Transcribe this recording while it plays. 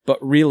But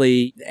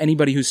really,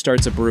 anybody who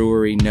starts a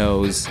brewery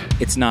knows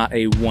it's not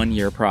a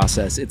 1-year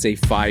process. It's a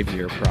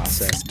 5-year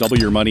process. Double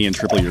your money and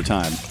triple your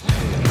time.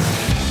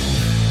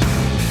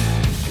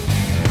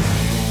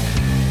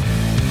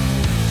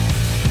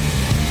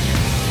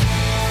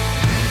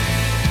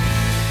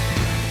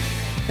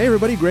 Hey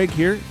everybody, Greg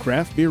here,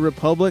 Craft Beer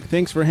Republic.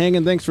 Thanks for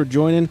hanging, thanks for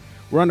joining.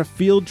 We're on a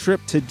field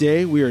trip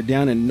today. We are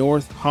down in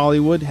North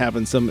Hollywood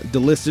having some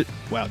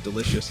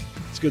delicious.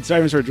 It's good. Sorry,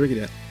 I haven't started drinking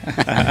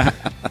yet.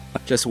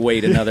 Just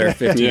wait another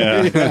 15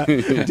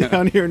 minutes. Yeah.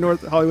 Down here in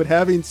North Hollywood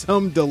having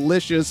some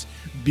delicious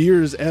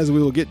beers, as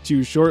we will get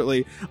to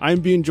shortly. I'm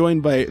being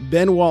joined by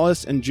Ben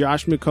Wallace and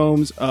Josh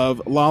McCombs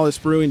of Lawless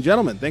Brewing.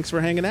 Gentlemen, thanks for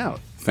hanging out.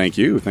 Thank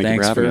you. Thanks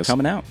Thanks for having for us.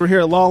 coming out. We're here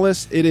at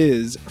Lawless. It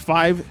is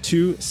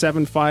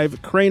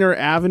 5275 Craner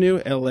Avenue,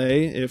 LA,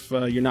 if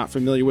you're not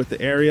familiar with the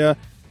area.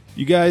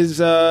 You guys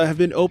have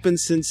been open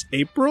since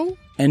April?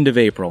 End of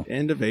April.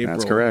 End of April.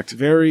 That's correct.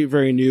 Very,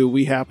 very new.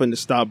 We happened to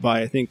stop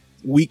by, I think,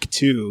 week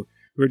 2.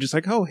 We were just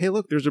like, oh, hey,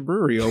 look, there's a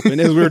brewery open.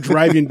 As we were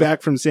driving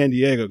back from San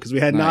Diego, because we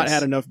had not Nice.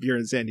 had enough beer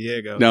in San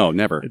Diego. No,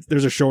 never.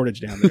 There's a shortage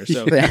down there.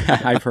 So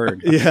I've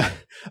heard. yeah.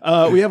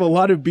 We have a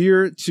lot of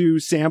beer to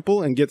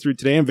sample and get through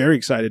today. I'm very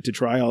excited to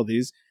try all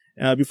these.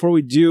 Before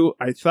we do,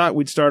 I thought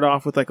we'd start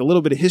off with like a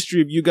little bit of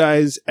history of you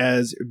guys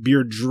as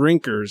beer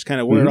drinkers, kind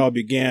of where it all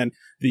began,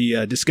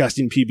 the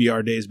disgusting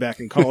PBR days back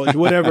in college,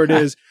 whatever it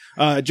is.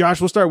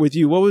 Josh, we'll start with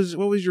you. What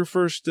was your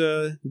first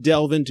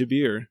delve into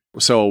beer?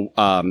 So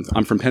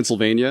I'm from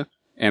Pennsylvania,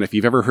 and if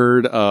you've ever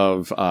heard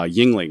of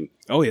Yuengling,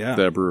 Oh, yeah.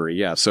 the brewery,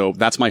 yeah, so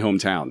that's my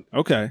hometown.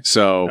 Okay.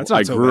 So That's not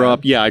I so grew bad. up.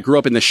 Yeah, I grew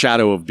up in the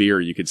shadow of beer,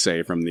 you could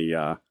say, from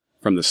the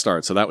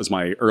start. So that was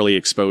my early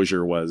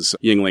exposure was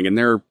Yuengling, and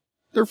they're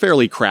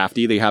fairly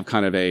crafty. They have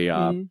kind of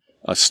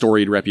a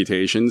storied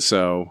reputation.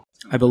 So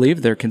I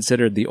believe they're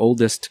considered the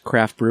oldest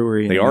craft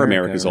brewery in They America. are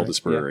America's right?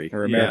 oldest brewery. Yeah,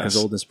 they're America's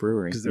Yes. oldest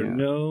brewery. Because they're Yeah.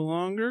 no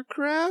longer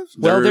craft?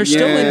 Well, they're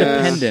still Yeah.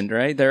 independent,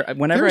 right?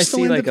 Whenever They're I still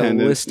see like a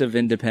independent. list of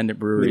independent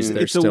breweries, Yeah.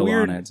 they're It's a still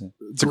weird- on it.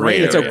 It's a gray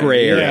It's a area.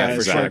 gray area, Yeah, for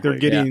it's sure. like they're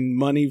getting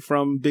money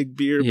from big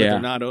beer, but Yeah. they're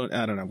not.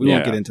 I don't know. We won't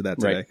Yeah. get into that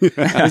today.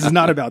 Right. This is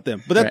not about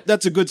them. But Right.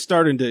 that's a good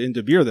start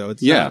into beer, though.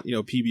 It's Yeah.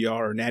 not,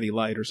 PBR or Natty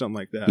Light or something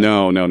like that.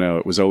 No.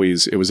 It was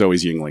always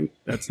Yuengling.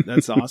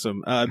 That's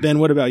awesome. Ben,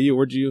 what about you?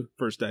 Where'd you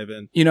first dive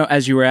in?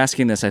 As you were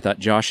asking this, I thought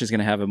Josh is going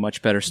to have a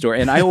much better story.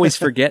 And I always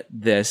forget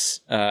this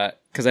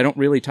because I don't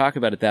really talk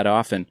about it that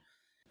often.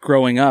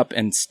 Growing up,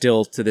 and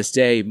still to this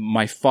day,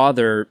 my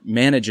father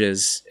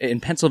manages, in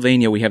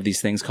Pennsylvania, we have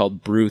these things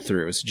called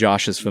brew-throughs.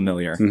 Josh is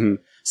familiar. Mhm.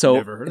 So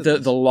Never heard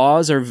of the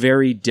laws are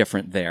very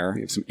different there.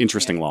 They have some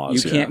interesting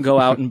laws. You can't go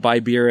out and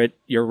buy beer at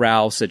your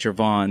Ralph's, at your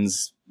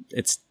Vaughn's.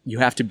 You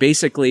have to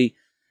basically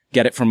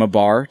get it from a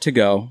bar to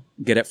go,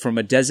 get it from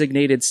a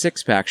designated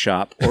 6-pack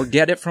shop, or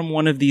get it from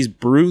one of these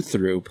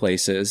brew-through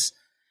places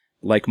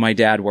like my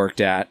dad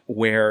worked at,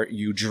 where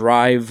you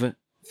drive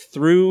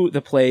through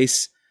the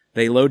place,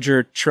 they load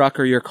your truck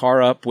or your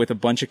car up with a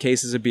bunch of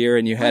cases of beer,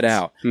 and you head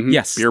out. Mhm.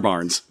 Yes. Beer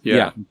barns.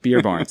 Yeah,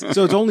 beer barns.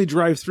 So it's only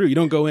drive-through. You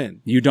don't go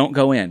in. You don't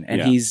go in. And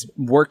Yeah. he's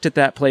worked at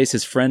that place.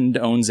 His friend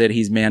owns it.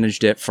 He's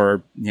managed it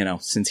for,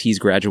 since he's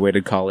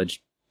graduated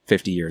college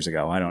 50 years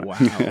ago. I don't know.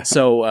 Wow.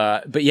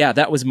 So, but yeah,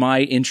 that was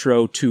my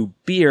intro to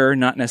beer,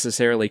 not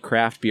necessarily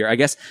craft beer. I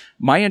guess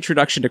my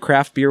introduction to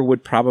craft beer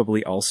would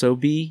probably also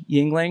be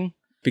Yuengling,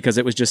 because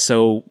it was just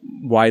so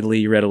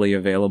widely, readily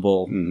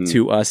available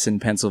to us in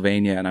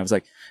Pennsylvania. And I was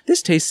like,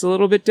 this tastes a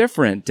little bit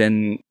different.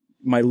 And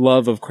my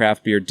love of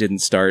craft beer didn't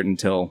start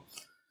until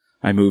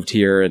I moved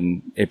here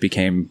and it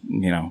became,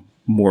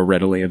 more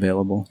readily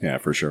available. Yeah,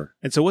 for sure.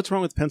 And so what's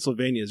wrong with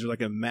Pennsylvania? Is there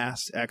like a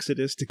mass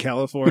exodus to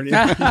California?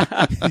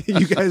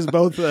 You guys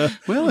both...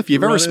 Well, if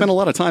you've ever spent a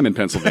lot of time in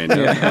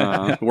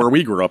Pennsylvania, where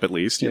we grew up at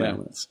least, you Yeah.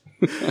 know. It's,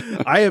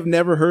 I have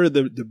never heard of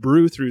the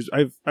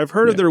brew-throughs. I've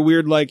heard of their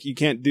weird, like, you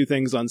can't do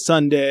things on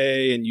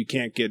Sunday and you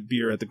can't get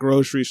beer at the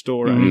grocery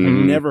store. I've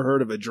never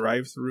heard of a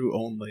drive-through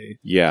only.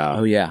 yeah.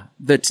 Oh yeah.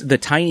 The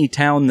tiny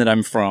town that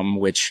I'm from,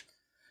 which,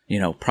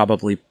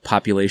 probably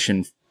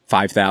population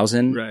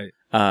 5,000. Right.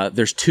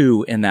 There's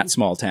 2 in that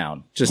small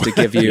town, just to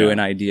give you an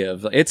idea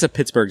of, it's a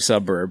Pittsburgh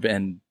suburb,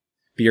 and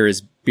beer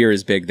is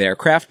big there.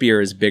 Craft beer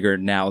is bigger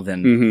now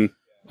than,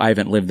 I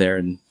haven't lived there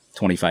in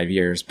 25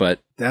 years, but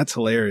That's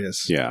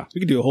hilarious. Yeah. We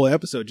could do a whole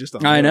episode just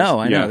on I those.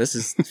 know. Yeah. This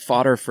is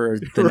fodder for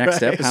the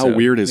next Right. episode. How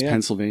weird is Yeah.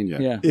 Pennsylvania?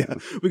 Yeah. Yeah,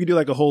 we could do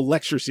like a whole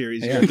lecture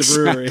series here Yeah, at the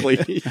brewery.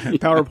 Exactly.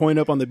 PowerPoint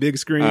up on the big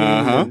screen.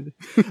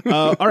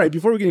 All right,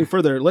 before we get any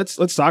further, let's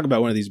talk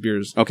about one of these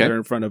beers Okay. that are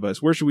in front of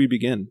us. Where should we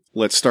begin?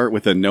 Let's start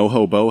with the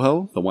NoHo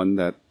Boho, the one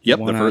that, the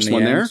one first on the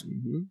one there.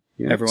 end.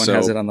 Yeah, Everyone so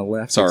has it on the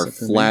left. It's our except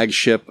for me.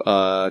 flagship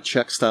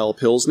Czech-style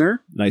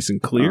Pilsner. Nice and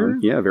clear.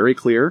 Yeah, very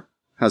clear.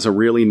 Has a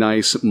really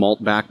nice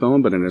malt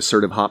backbone, but an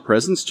assertive hop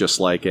presence, just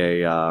like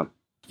a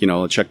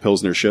Czech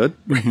Pilsner should.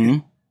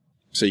 Mhm.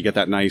 So you get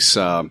that nice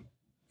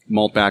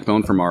malt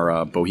backbone from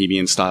our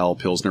Bohemian-style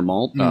Pilsner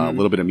malt. A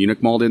little bit of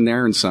Munich malt in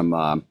there and some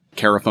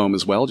Carafoam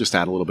as well, just to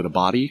add a little bit of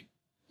body.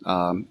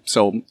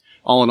 So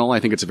all in all, I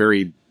think it's a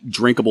very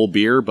drinkable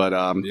beer, but,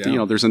 Yeah. you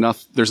know, there's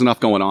enough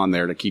going on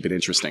there to keep it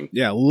interesting.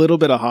 Yeah, a little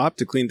bit of hop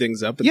to clean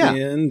things up at Yeah.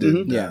 the end.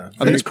 Mhm. And, Yeah.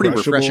 I think it's pretty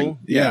crushable. refreshing.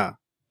 Yeah.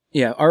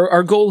 Yeah,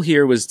 our goal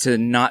here was to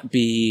not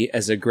be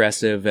as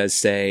aggressive as,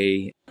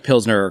 say,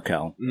 Pilsner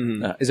Urquell.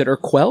 Mhm. Is it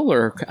Urquell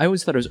or I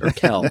always thought it was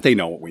Urquell. They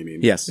know what we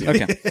mean. Yes.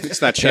 Okay. It's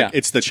that Czech, Yeah.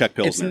 it's the Czech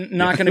It's Pilsner.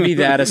 not going to be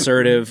that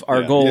assertive.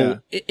 Our Yeah. goal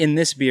in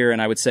this beer,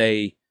 and I would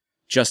say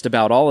just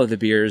about all of the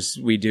beers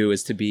we do,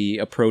 is to be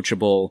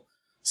approachable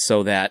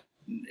so that,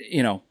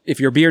 you know, if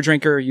you're a beer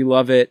drinker, you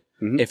love it.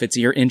 Mhm. If it's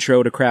your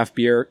intro to craft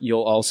beer,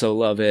 you'll also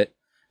love it.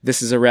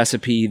 This is a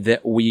recipe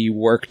that we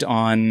worked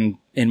on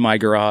in my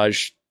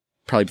garage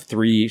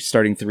probably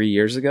starting 3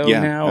 years ago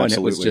Yeah, now. And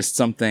it was absolutely. just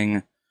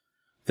something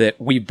that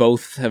we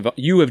both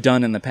you have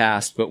done in the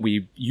past, but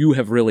you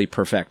have really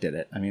perfected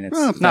it. I mean, it's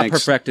Oh, not thanks.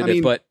 perfected I mean-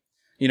 it, but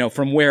you know,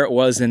 from where it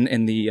was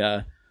in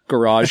the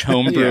garage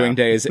home brewing Yeah.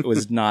 days, it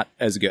was not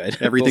as good.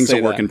 Everything's We'll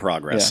a say work that. in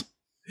progress.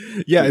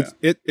 Yeah,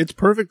 it's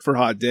perfect for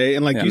hot day,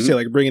 and like Yeah. you say,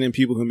 like bringing in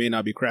people who may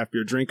not be craft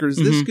beer drinkers.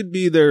 This Mhm. could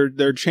be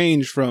their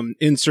change from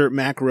insert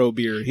macro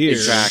beer here.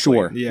 Exactly.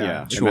 Sure.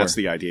 Yeah. And that's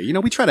the idea. You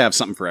know, we try to have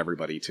something for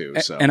everybody too.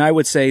 So And I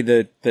would say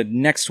that the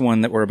next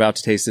one that we're about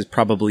to taste is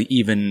probably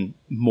even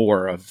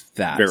more of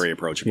that. very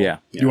approachable. Yeah.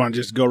 You want to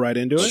just go right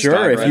into it? Sure,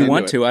 dive if right you into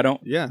want it. to. I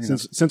don't. Yeah,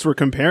 since we're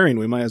comparing,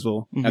 we might as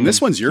well. And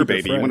this one's your Keep it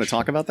baby. You want to fresh.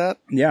 talk about that?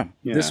 Yeah.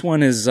 Yeah. This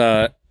one is,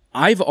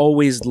 I've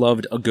always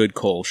loved a good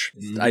Kolsch.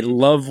 I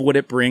love what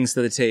it brings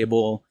to the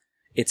table.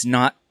 It's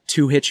not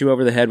to hit you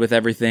over the head with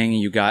everything.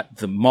 You got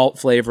the malt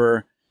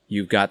flavor,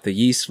 you've got the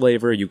yeast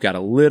flavor, you've got a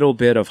little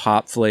bit of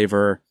hop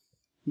flavor.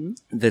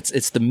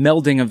 It's the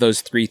melding of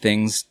those three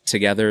things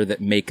together that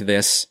make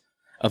this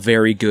a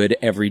very good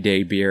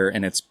everyday beer,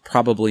 and it's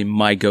probably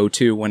my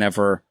go-to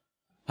whenever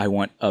I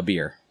want a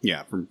beer.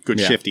 Yeah, from good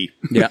Yeah. shifty.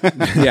 Yeah.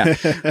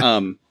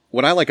 Yeah.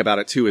 What I like about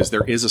it too is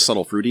there is a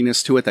subtle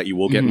fruitiness to it that you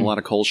will get in a lot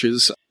of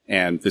Kolsch's,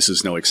 and this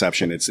is no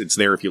exception. It's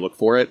there if you look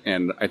for it,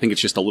 and I think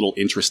it's just a little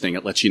interesting.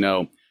 It lets you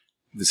know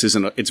this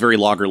isn't. It's very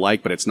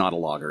lager-like, but it's not a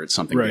lager. It's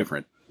something Right.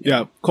 different.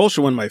 Yeah, Kolsch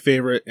are one of my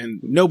favorite, and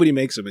nobody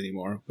makes them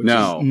anymore. Which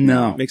No.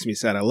 No. makes me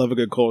sad. I love a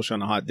good Kolsch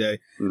on a hot day.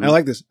 Mhm. I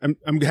like this.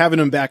 I'm having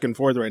them back and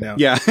forth right now.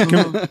 Yeah.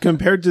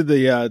 Compared to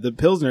the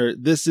Pilsner,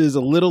 this is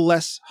a little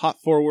less hop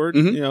forward.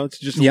 Mhm. You know, it's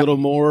just a Yep. little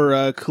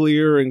more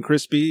clear and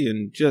crispy,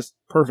 and just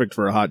perfect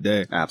for a hot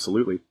day.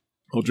 Absolutely.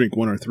 I'll drink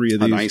one or three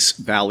of A these nice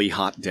valley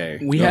hot day.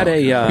 We had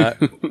a,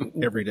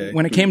 every day.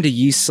 when it came to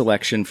yeast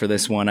selection for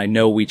this one, I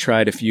know we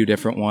tried a few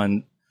different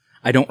ones.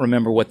 I don't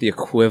remember what the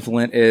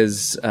equivalent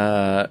is.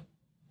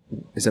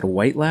 Is it a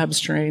White Lab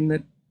strain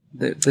that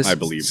this I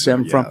believe so,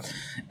 stemmed from? yeah.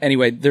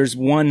 Anyway, there's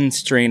one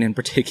strain in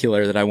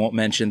particular that I won't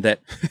mention that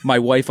my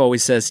wife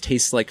always says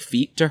tastes like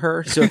feet to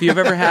her. So if you've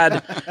ever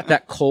had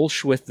that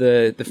Kolsch with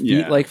the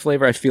feet-like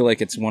flavor, I feel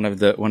like it's one of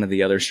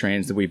the other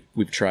strains that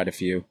we've tried a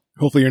few.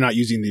 Hopefully, you're not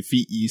using the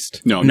feet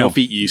yeast. No No.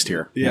 feet yeast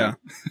here. Yeah,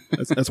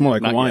 that's more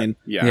like Not wine.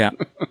 yet.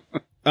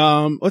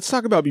 Yeah. Let's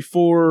talk about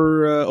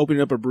before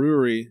opening up a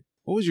brewery.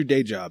 What was your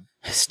day job?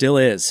 Still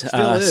is.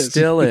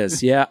 Still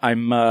is. Yeah,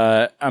 I'm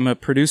a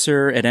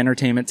producer at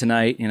Entertainment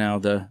Tonight. You know,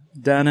 the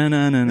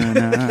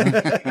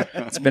da-na-na-na-na-na.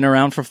 It's been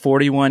around for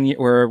 41 years.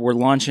 We're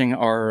launching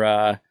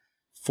our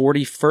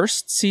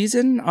 41st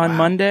season on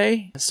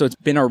Monday. So it's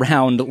been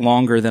around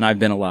longer than I've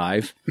been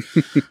alive.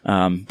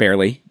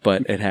 Barely,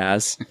 but it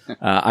has.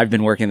 I've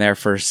been working there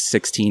for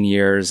 16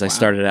 years. I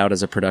started out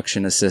as a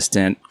production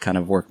assistant, kind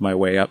of worked my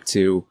way up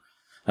to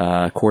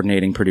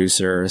coordinating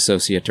producer,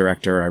 associate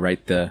director. I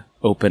write the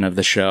open of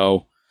the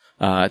show.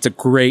 It's a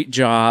great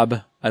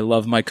job. I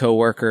love my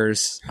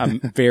coworkers. I'm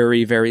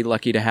very, very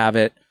lucky to have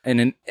it. And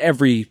in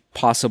every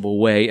possible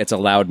way, it's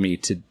allowed me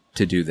to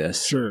do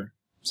this. Sure.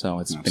 So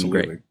it's been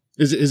Absolutely. great.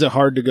 Is it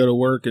hard to go to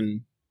work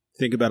and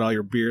think about all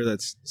your beer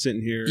that's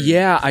sitting here?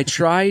 Yeah, I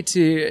try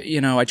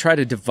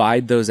to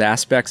divide those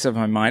aspects of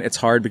my mind. It's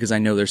hard because I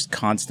know there's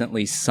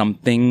constantly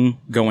something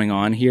going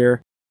on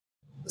here.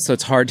 So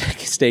it's hard to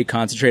stay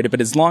concentrated. But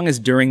as long as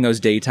during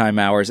those daytime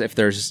hours, if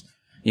there's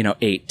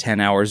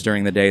 8-10 hours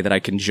during the day that I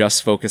can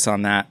just focus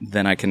on that,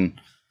 then I can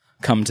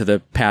come to the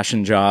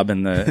passion job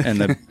and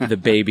the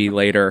baby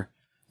later.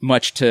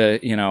 Much to,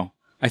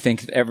 I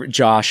think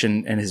Josh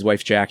and his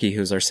wife Jackie,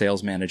 who's our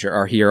sales manager,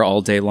 are here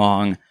all day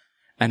long.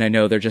 And I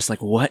know they're just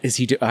like, what is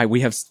he doing?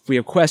 We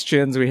have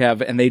questions,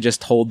 and they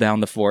just hold down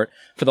the fort.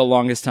 For the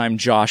longest time,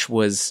 Josh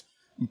was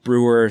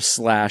brewer /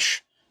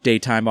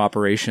 daytime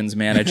operations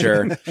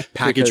manager.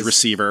 Package because-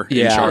 receiver.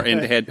 Yeah. And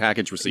head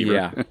package receiver.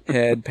 Yeah,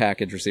 head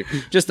package receiver.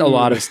 Just a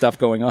lot of stuff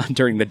going on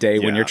during the day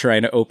when Yeah. you're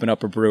trying to open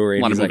up a brewery.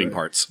 A lot And of he's moving like,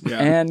 parts. Yeah.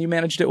 And you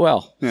managed it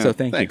well. Yeah, So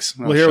thank thanks.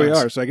 Well, here we shucks.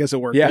 are. So I guess it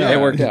worked. you. out. Yeah, it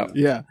worked out.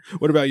 Yeah.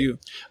 What about you?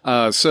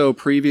 So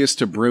previous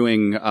to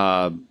brewing,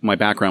 my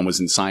background was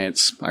in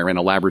science. I ran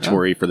a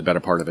laboratory for the better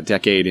part of a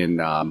decade in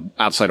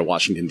outside of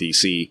Washington,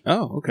 D.C.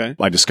 Oh, okay.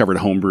 I discovered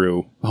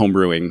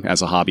homebrewing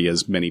as a hobby,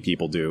 as many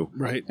people do.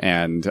 Right.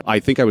 And I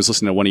think I was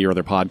listening to one of your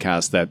other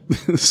podcasts that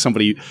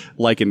somebody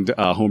likened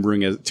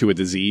homebrewing to a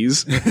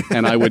disease,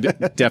 and I would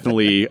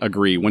definitely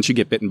agree. Once you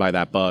get bitten by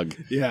that bug,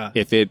 Yeah.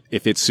 if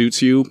it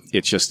suits you,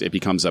 it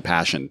becomes a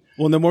passion.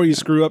 Well, and the more you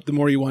screw up, the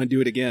more you want to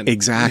do it again.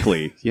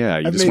 Exactly. Yeah,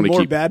 you I've just made want to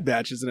more keep. bad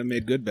batches than I've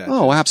made good batches.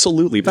 Oh,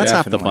 absolutely. That's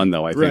half the Definitely. fun,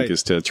 though. I think Right.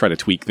 is to try to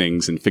tweak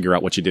things and figure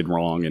out what you did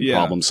wrong and Yeah.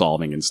 problem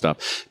solving and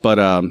stuff. But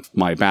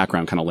my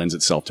background kind of lends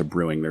itself to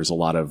brewing. There's a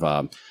lot of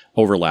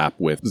overlap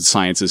with the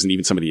sciences and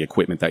even some of the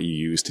equipment that you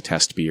use to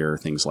test beer,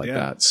 things like Yeah.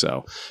 that.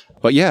 So,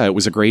 but yeah, it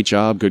was a great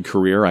job, good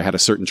career. I had a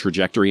certain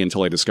trajectory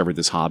until I discovered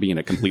this hobby, and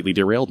it completely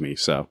derailed me.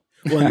 So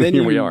Well, and then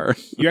here we are.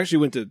 You actually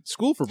went to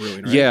school for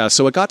brewing, right? Yeah,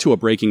 so it got to a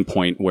breaking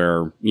point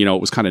where,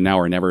 it was kind of now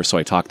or never. So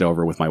I talked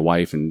over with my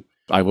wife, and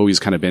I've always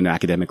kind of been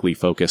academically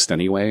focused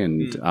anyway.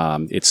 And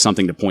it's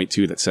something to point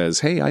to that says,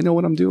 hey, I know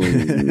what I'm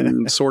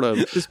doing. Sort of.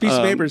 This piece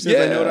of paper says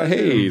I know what I'm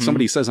hey, doing.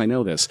 somebody says I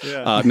know this.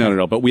 Yeah.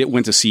 No. But we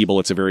went to Siebel.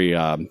 It's a very,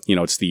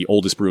 it's the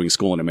oldest brewing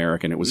school in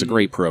America, and it was a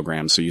great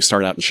program. So you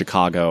start out in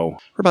Chicago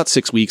for about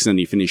 6 weeks, and then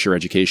you finish your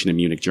education in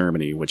Munich,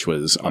 Germany, which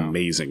was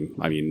amazing.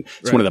 I mean,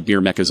 it's one of the beer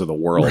meccas of the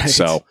world. Right.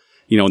 So,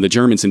 and the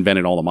Germans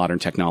invented all the modern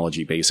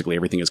technology, basically.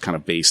 Everything is kind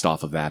of based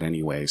off of that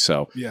anyway.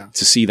 So Yeah.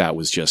 to see that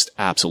was just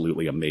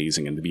absolutely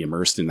amazing, and to be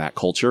immersed in that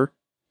culture.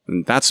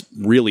 And that's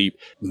really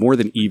more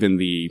than even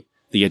the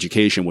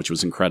education, which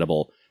was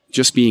incredible.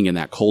 Just being in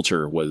that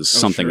culture was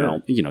something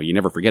sure. that, you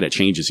never forget. It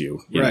changes you,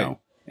 you Right. know,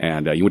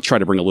 and you would try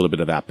to bring a little bit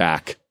of that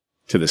back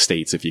to the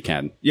States if you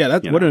can. Yeah,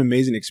 that's You what know. an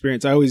amazing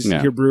experience. I always Yeah.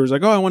 hear brewers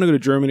like, "Oh, I want to go to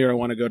Germany, or I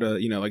want to go to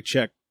like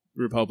Czech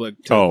Republic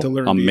to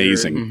learn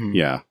amazing. beer." Mhm.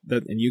 Yeah.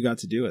 And you got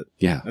to do it.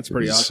 Yeah. That's It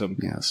pretty was- awesome.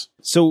 Yes.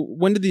 So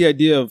when did the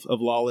idea of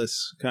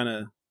Lawless kind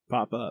of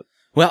pop up?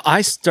 Well,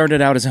 I started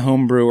out as a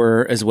home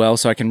brewer as well,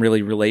 so I can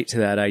really relate to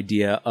that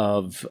idea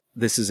of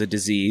this is a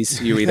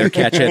disease. You either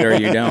catch it or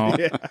you don't.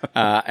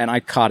 And I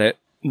caught it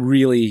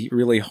really,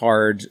 really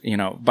hard.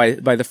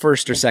 By the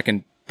first or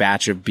second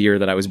batch of beer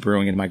that I was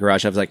brewing in my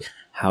garage, I was like,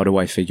 how do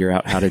I figure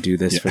out how to do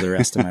this for the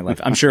rest of my life?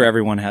 I'm sure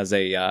everyone has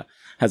a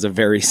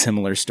very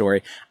similar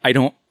story. I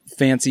don't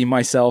fancy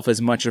myself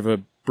as much of a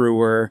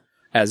brewer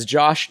as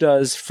Josh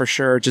does, for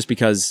sure, just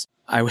because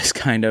I was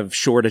kind of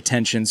short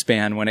attention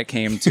span when it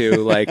came to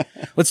like,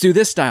 let's do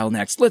this style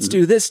next. Let's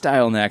do this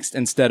style next,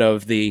 instead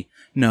of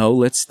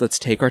let's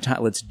take our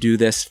time. Let's do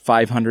this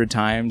 500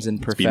 times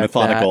and perfect be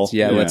methodical. that.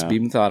 Yeah, let's Yeah. be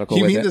methodical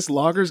You with mean it. this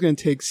lager is going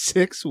to take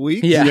 6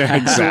 weeks? Yeah,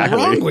 exactly.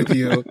 What's wrong with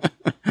you?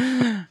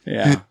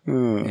 Yeah.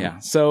 Yeah.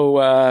 So,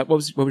 what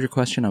was your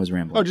question? I was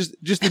rambling. Oh,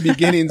 just the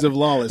beginnings of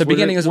Lawless. The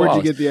beginnings of Where'd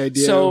Lawless. you get the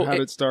idea? So How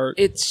did it start?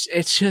 It's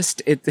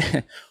just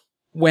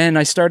when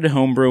I started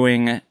home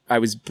brewing, I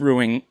was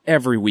brewing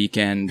every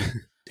weekend.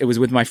 It was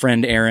with my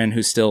friend Aaron,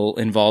 who's still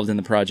involved in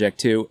the project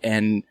too,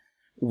 and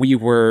we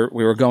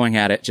were going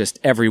at it just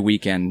every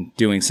weekend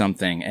doing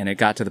something. And it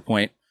got to the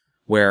point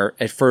where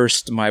at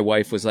first my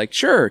wife was like,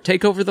 "Sure,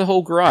 take over the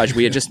whole garage."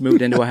 We had just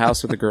moved into a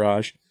house with a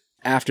garage.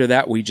 After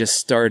that, we just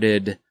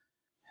started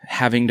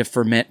having to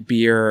ferment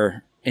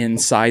beer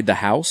inside the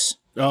house.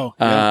 Oh,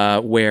 yeah.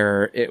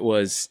 Where it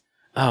was,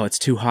 it's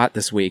too hot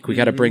this week. We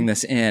got to bring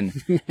this in.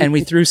 And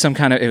we threw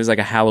it was like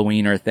a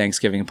Halloween or a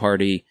Thanksgiving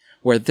party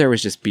where there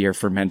was just beer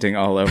fermenting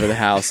all over the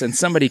house. And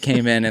somebody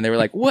came in and they were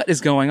like, "What is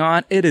going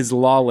on? It is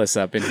Lawless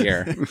up in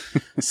here."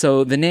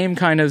 So the name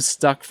kind of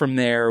stuck from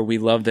there. We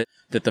loved it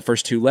that the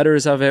first 2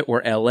 letters of it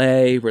were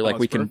LA. We're like,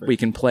 that's perfect. we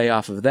can play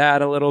off of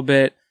that a little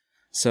bit.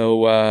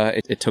 So,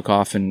 it took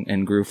off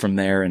and grew from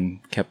there and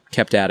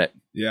kept at it.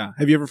 Yeah.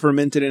 Have you ever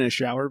fermented in a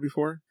shower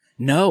before?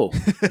 No.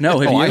 Have you?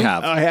 I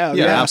have. I have.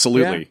 Yeah, Yeah.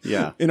 absolutely.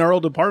 Yeah. In our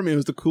old apartment, it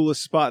was the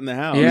coolest spot in the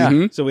house. Yeah.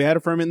 Mhm. So we had to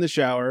ferment in the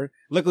shower.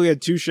 Luckily, we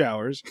had 2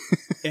 showers.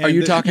 Are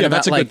you talking Yeah, about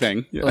that's a like, good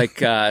thing. Yeah.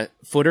 like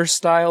footer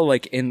style,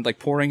 like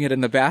pouring it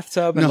in the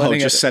bathtub and No, letting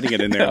just it? setting it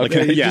in there. Like,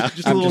 Okay. yeah.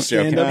 Just a I'm little just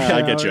joking. stand-up shower.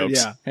 I get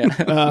jokes.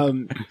 Yeah.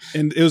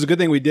 And it was a good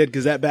thing we did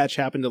because that batch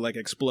happened to like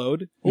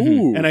explode.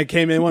 Ooh. And I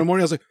came in one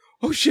morning, I was like,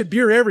 "Oh shit,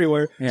 beer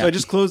everywhere." Yeah. So I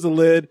just closed the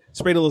lid,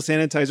 sprayed a little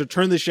sanitizer,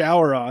 turned the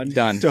shower on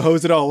Done. to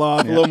hose it all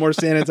off, a little more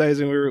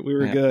sanitizing. We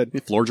were Yeah.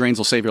 good. Floor drains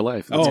will save your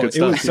life. That's good It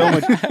stuff. was so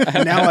much.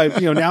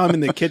 Now I'm in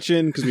the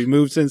kitchen because we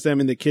moved since then.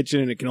 I'm in the kitchen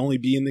and it can only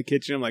be in the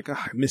kitchen. I'm like, I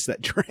miss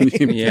that drain.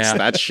 Yeah.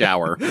 That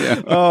shower.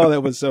 Yeah. Oh,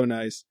 that was so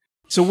nice.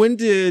 So when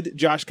did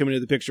Josh come into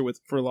the picture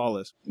for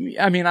Lawless?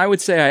 I mean, I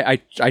would say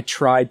I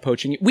tried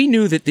poaching. We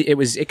knew that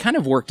it kind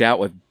of worked out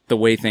with the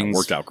way things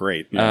Worked out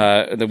great.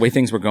 Yeah. the way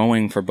things were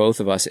going for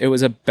both of us. It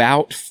was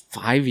about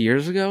 5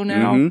 years ago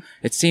now. Mhm.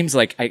 It seems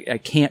like I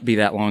can't be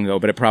that long ago,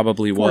 but it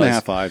probably 4.5,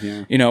 was. 5,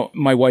 yeah.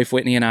 My wife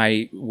Whitney and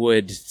I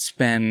would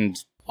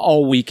spend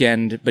all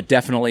weekend, but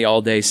definitely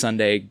all day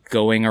Sunday,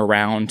 going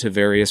around to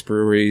various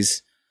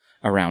breweries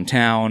around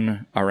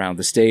town, around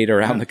the state,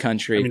 around the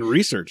country. I mean,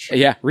 research.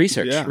 Yeah,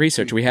 research. Yeah.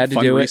 Research. We had to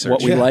Fun do research. it,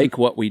 what we Yeah. like,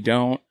 what we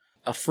don't.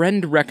 A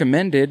friend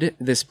recommended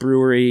this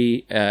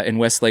brewery in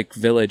Westlake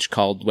Village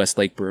called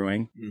Westlake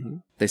Brewing. Mm-hmm.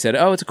 They said,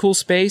 "Oh, it's a cool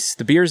space.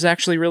 The beer's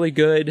actually really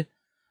good."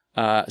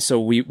 So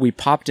we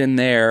popped in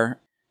there.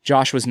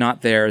 Josh was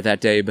not there that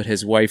day, but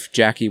his wife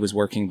Jackie was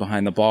working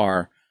behind the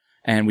bar,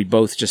 and we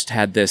both just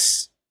had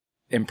this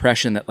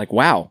impression that like,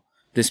 wow,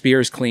 this beer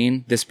is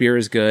clean. This beer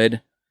is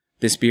good.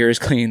 This beer is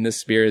clean.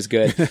 This beer is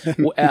good.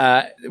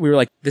 We were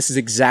like, this is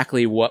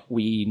exactly what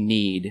we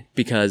need,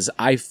 because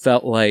I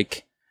felt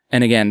like,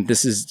 and again,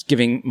 this is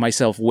giving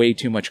myself way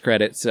too much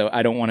credit, so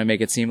I don't want to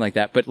make it seem like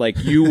that. But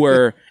like, you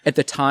were, at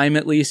the time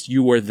at least,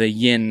 you were the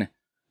yin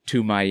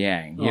to my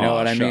yang. You know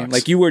what I mean?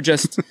 Like, you were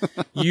just,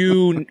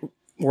 you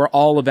were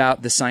all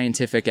about the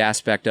scientific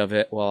aspect of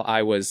it, while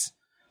I was,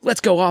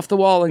 let's go off the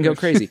wall and go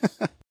crazy.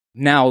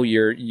 Now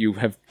you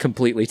have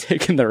completely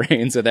taken the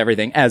reins with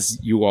everything, as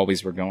you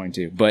always were going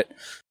to. But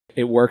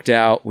it worked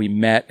out. We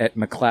met at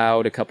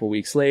McLeod a couple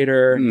weeks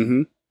later.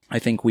 Mm-hmm. I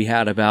think we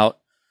had about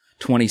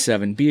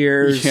 27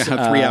 beers. Yeah,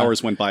 3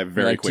 hours went by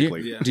very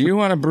quickly. Do you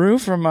want to brew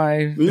from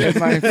my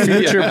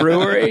future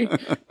brewery?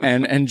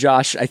 And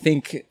Josh, I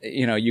think,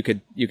 you know, you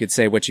could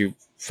say what you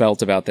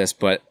felt about this,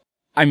 but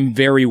I'm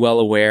very well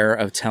aware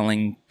of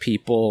telling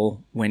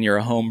people when you're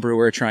a home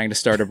brewer trying to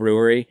start a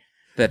brewery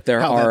that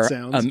there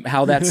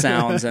how that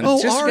sounds. And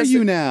oh, are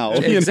you now?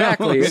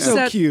 Exactly. You know?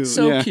 So cute.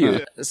 So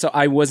cute. So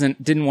I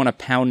didn't want to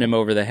pound him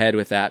over the head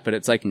with that, but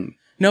it's like,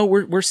 no,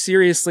 we're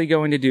seriously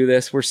going to do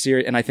this. We're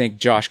serious. And I think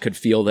Josh could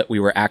feel that we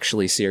were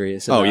actually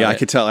serious about it. I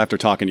could tell after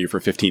talking to you for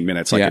 15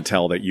 minutes, I could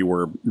tell that you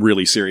were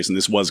really serious and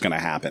this was going to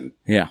happen.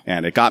 Yeah.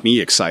 And it got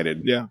me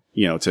excited,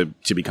 you know,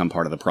 to become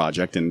part of the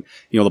project. And,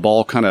 you know, the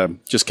ball kind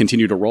of just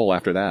continued to roll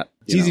after that.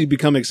 It's easy to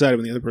become excited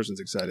when the other person's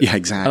excited. Yeah,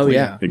 exactly.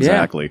 Oh, yeah.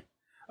 Exactly.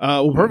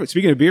 Well, perfect.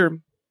 Speaking of beer,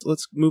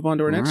 let's move on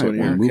to our next one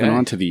here. We're moving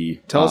on to the...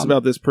 Tell us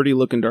about this pretty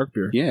looking dark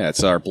beer. Yeah,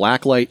 it's our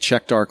Blacklight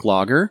Czech Dark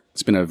Lager.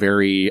 It's been a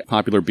very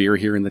popular beer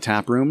here in the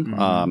tap room.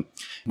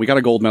 Mm-hmm. We got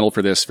a gold medal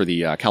for this for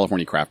the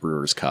California Craft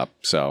Brewers Cup.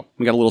 So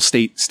we got a little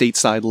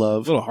stateside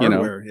love. A little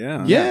hardware,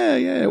 Yeah,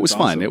 it was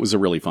fun. Awesome. It was a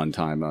really fun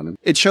time.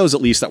 It shows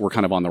at least that we're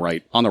kind of on the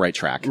right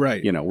track.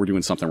 Right. You know, we're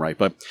doing something right.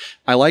 But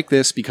I like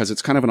this because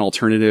it's kind of an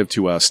alternative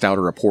to a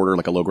stouter or porter,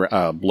 like a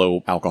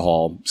low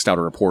alcohol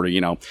stouter or porter.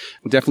 You know,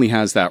 it definitely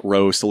has that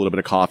roast, a little bit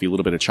of coffee, a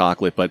little bit of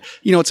chocolate, but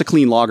you know, it's a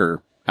clean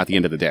lager at the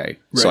end of the day.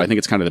 Right. So I think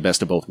it's kind of the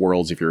best of both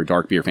worlds if you're a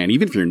dark beer fan.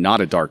 Even if you're not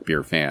a dark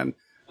beer fan,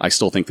 I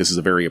still think this is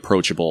a very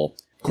approachable,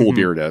 cool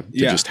beer to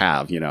just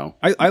have, you know.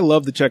 I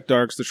love the Czech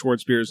Darks, the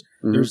Schwartz beers.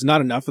 There's not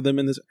enough of them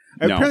in this.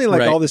 I apparently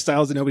like all the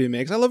styles that nobody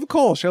makes. I love a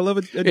Kolsch. I love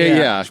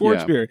a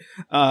Schwartz beer.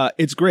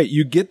 It's great.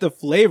 You get the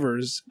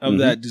flavors of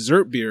that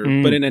dessert beer,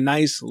 but in a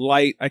nice,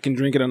 light, I can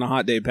drink it on a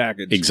hot day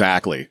package.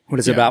 Exactly. What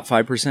is it, about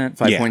 5%?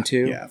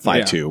 5.2? Yeah,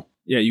 5.2.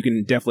 Yeah, you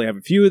can definitely have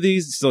a few of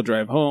these, still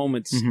drive home.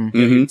 It's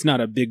it's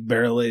not a big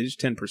barrel aged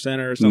 10%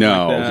 or something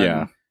like that.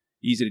 Yeah.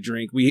 Easy to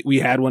drink. We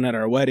had one at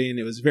our wedding.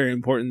 It was very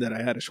important that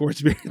I had a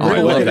Schwartz beer. Oh,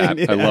 I love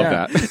that. I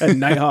love that.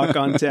 And Nighthawk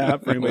on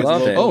tap. For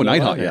love it. Oh,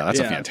 Nighthawk. Yeah, that's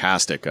a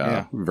fantastic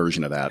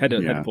version of that. Had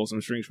to pull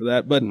some strings for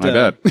that. But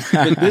I bet.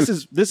 But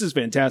this is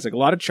fantastic. A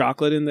lot of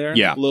chocolate in there.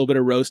 Yeah. A little bit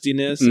of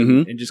roastiness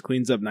and just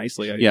cleans up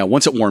nicely. Yeah,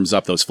 once it warms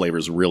up, those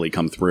flavors really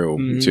come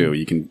through too.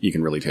 You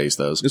can really taste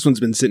those. This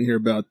one's been sitting here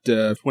about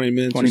 20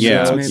 minutes.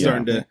 Yeah, it's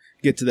starting to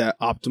get to that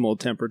optimal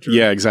temperature.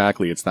 Yeah,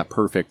 exactly. It's that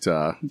perfect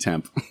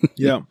temp.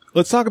 Yeah.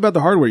 Let's talk about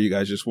the hardware you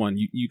guys just won.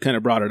 You kind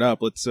of brought it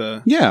up. Let's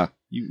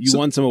you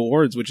won some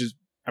awards, which is,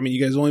 I mean,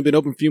 you guys have only been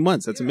open a few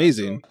months. That's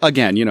amazing.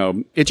 Again, you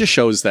know, it just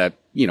shows that,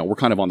 you know, we're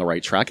kind of on the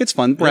right track. It's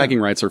fun.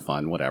 Bragging rights are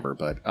fun, whatever.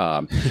 But,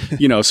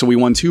 you know, so we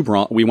won two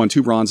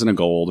bronze and a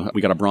gold.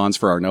 We got a bronze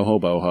for our NoHo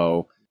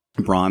Boho,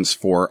 bronze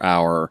for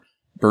our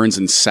Burns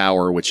and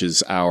Sour, which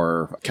is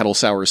our kettle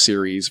sour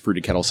series,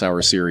 fruited kettle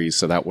sour series.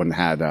 So that one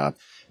had,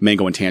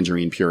 mango and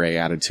tangerine puree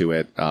added to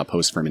it,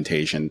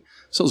 post-fermentation.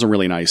 So it was a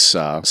really nice,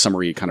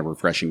 summery, kind of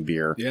refreshing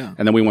beer. Yeah.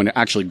 And then we won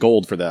actually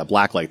gold for the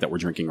Blacklight that we're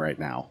drinking right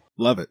now.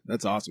 Love it.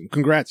 That's awesome.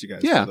 Congrats, you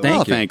guys. Yeah,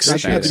 thank you. Thanks.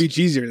 Not have to be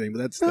cheesy or anything, but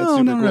that's super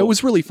cool. No. It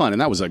was really fun.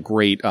 And that was a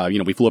great, you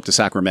know, we flew up to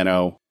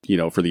Sacramento, you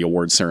know, for the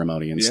award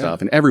ceremony and stuff.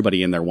 And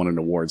everybody in there won an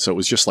award. So it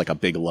was just like a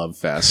big love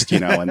fest, you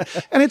know, and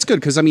it's good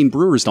because, I mean,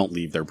 brewers don't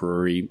leave their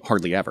brewery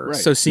hardly ever. Right.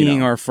 So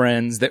seeing our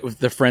friends,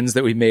 the friends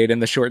that we made in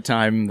the short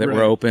time that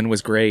were open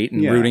was great,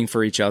 and rooting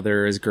for each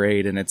other is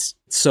great. And it's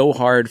so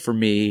hard for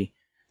me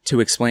to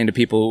explain to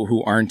people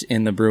who aren't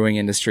in the brewing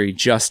industry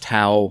just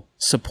how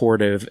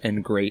supportive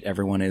and great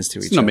everyone is to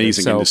each other. It's an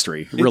amazing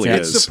industry. It really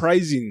is. It's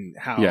surprising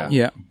how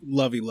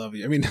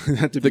lovey. I mean,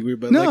 not to be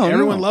weird, but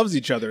everyone loves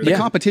each other. The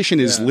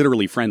competition is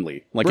literally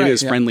friendly. Like it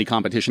is friendly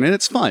competition, and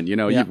it's fun. You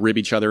know, you rib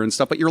each other and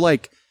stuff, but you're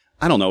like,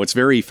 I don't know, it's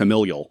very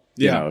familial.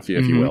 You know, if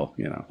you will,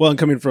 you know. Well, and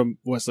coming from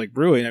Westlake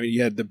Brewing, I mean,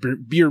 you had the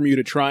Beer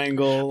Muta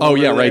Triangle. Oh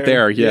yeah, right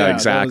there. Yeah,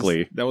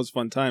 exactly. That was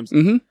fun times.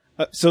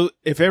 So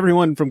if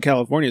everyone from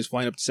California is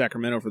flying up to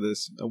Sacramento for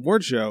this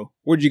award show,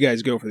 where'd you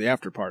guys go for the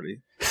after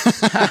party?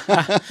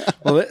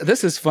 Well,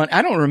 this is fun.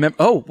 I don't remember.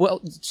 Oh,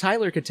 well,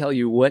 Tyler could tell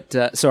you what.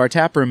 So our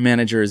taproom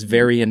manager is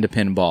very into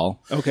pinball.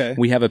 Okay.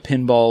 We have a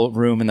pinball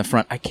room in the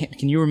front.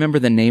 Can you remember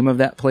the name of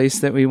that place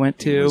that we went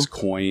to? It was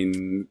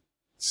Coin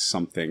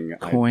something.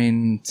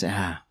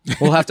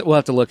 We'll have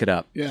to look it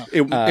up. Yeah.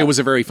 It was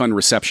a very fun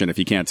reception. If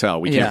you can't tell,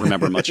 we can't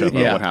remember much of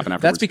what happened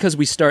afterwards. That's because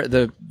we start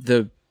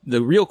the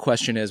the real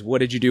question is, what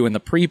did you do in the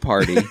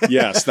pre-party?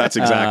 Yes, that's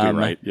exactly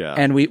right. Yeah.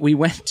 And we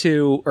went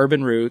to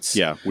Urban Roots.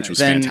 Yeah, which was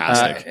Then,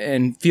 fantastic.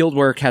 And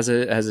Fieldwork has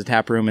a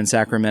tap room in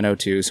Sacramento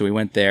too, so we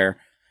went there.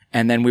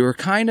 And then we were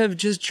kind of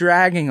just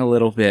dragging a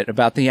little bit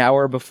about the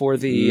hour before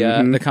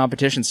the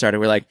competition started.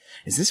 We're like,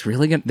 is this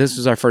really going to, this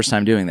was our first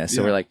time doing this.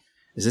 So we're like,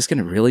 is this going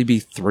to really be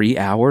 3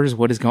 hours?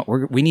 What is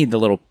going, we need the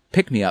little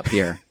pick me up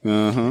here.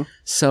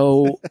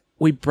 So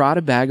we brought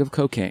a bag of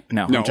cocaine.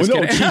 No, I'm just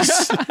kidding.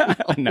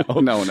 No.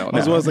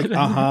 As well as like,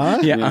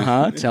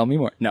 Yeah. Tell me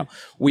more. No,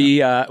 we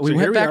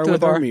went back to the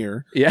bar.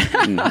 Mirror.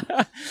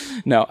 Yeah.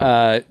 No,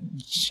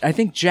 I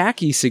think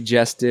Jackie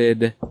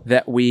suggested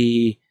that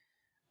we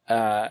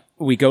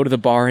go to the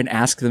bar and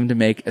ask them to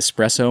make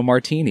espresso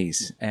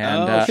martinis.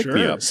 And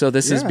sure. so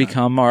this has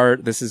become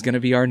this is going to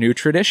be our new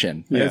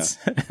tradition. Yeah.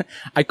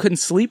 I couldn't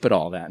sleep at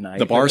all that night.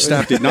 The bar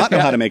staff did not know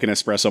how to make an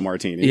espresso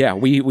martini. Yeah,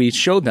 we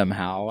showed them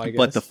how, I guess.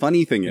 But the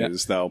funny thing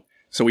is, though,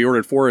 so we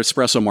ordered 4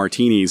 espresso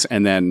martinis,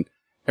 and then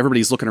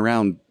everybody's looking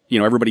around. You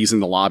know, everybody's in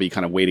the lobby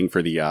kind of waiting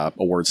for the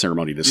award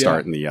ceremony to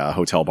start in the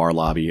hotel bar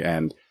lobby.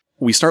 And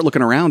we start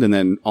looking around, and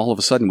then all of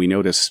a sudden we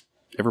notice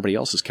everybody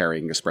else is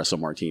carrying espresso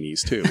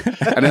martinis too.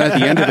 And then at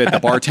the end of it, the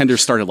bartender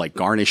started like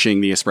garnishing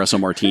the espresso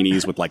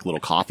martinis with like little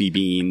coffee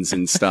beans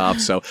and stuff.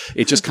 So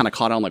it just kind of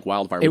caught on like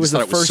wildfire. It was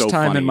the first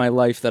time in my life.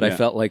 life that I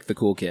felt like the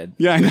cool kid.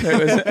 Yeah, I know.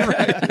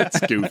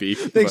 It's goofy.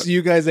 Thanks to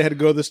you guys, they had to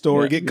go to the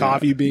store, get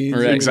coffee beans.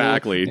 Right.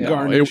 Exactly. No,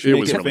 garnish, it make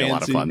was it really a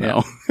lot of fancy. fun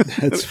though.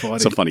 That's funny.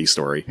 It's a funny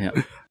story.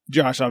 Yeah.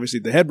 Josh, obviously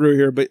the head brewer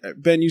here, but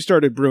Ben, you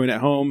started brewing at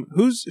home.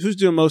 Who's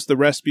doing most of the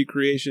recipe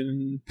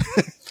creation?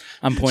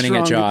 I'm pointing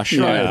at Josh.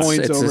 Strong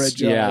points over at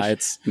Josh. Yeah,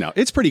 it's No,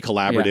 it's pretty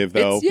collaborative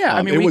though.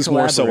 I mean, it we was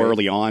more so collaborate.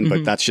 early on,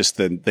 but that's just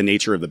the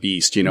nature of the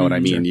beast. You know what I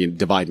mean? You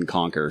divide and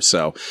conquer.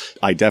 So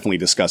I definitely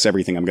discuss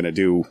everything I'm going to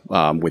do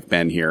with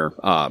Ben here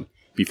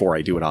before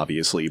I do it,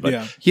 obviously.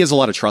 But he has a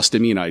lot of trust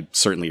in me, and I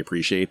certainly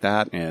appreciate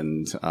that.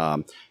 And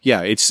I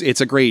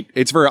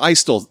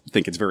still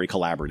think it's very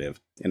collaborative,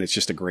 and it's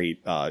just a great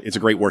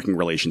working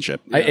relationship.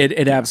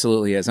 It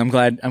absolutely is. I'm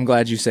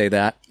glad you say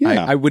that.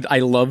 Yeah. I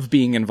love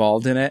being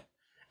involved in it.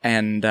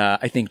 And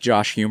I think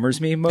Josh humors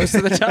me most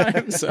of the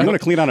time. So. I'm going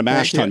to clean out a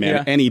mash tun,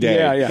 man, any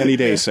day. Any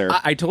day, sir.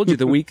 I told you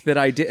the week that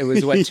I did, it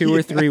was 2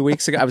 or 3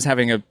 weeks ago. I was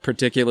having a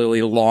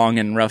particularly long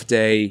and rough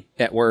day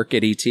at work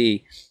at ET.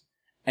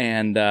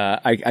 And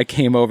I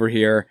came over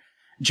here.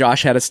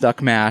 Josh had a stuck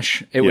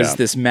mash. It was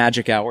this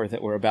magic hour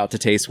that we're about to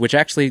taste, which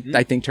actually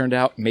I think turned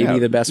out maybe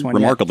the best one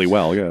remarkably yet.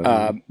 well.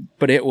 Yeah.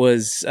 But it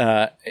was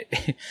a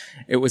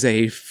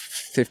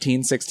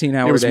 15, 16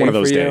 hour day. It was one of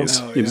those for you. days.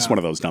 It was one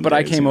of those dumb But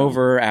days. I came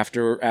over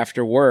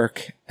after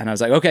work, and I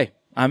was like, okay,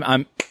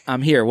 I'm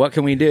here. What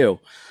can we do?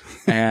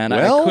 And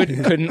Well? I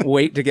couldn't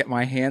wait to get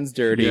my hands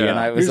dirty. Yeah. And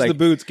I was Here's like, the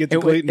boots, get the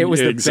Clayton. it was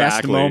the best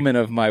Exactly. moment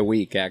of my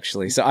week,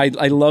 actually. So I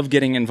love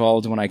getting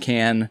involved when I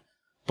can,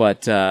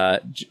 but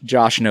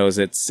Josh knows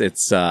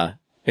it's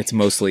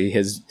mostly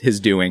his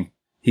doing.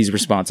 He's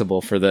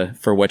responsible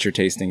for what you're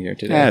tasting here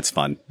today. Yeah, it's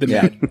fun. the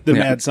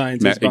mad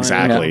science.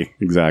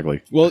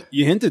 Exactly. Well,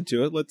 you hinted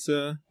to it. Let's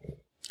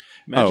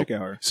magic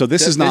hour. So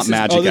this is not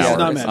magic this hour. is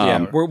not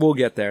magic hour. We'll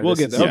get there. We'll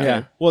This get there. is-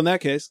 Okay. Well, in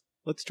that case,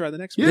 let's try the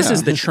next one. This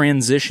is the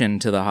transition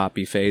to the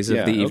hoppy phase of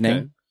Yeah, the evening.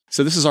 okay.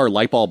 So this is our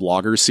Lightbulb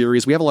Lager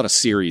series. We have a lot of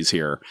series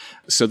here.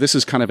 So this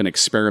is kind of an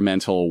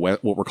experimental,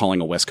 what we're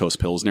calling a West Coast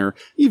Pilsner.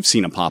 You've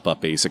seen them pop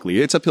up, basically.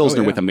 It's a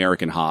Pilsner with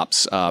American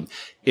hops.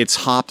 It's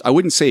hopped, I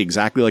wouldn't say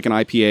exactly like an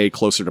IPA,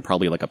 closer to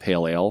probably like a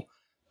pale ale,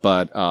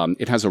 but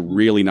it has a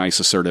really nice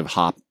assertive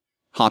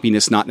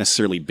hoppiness, not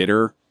necessarily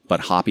bitter,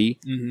 but hoppy.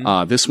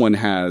 This one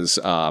has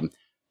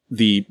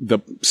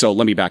so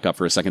let me back up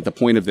for a second. The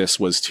point of this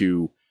was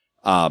to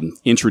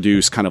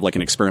introduce kind of like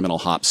an experimental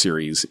hop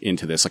series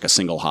into this, like a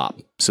single hop.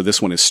 So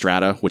this one is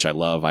Strata, which I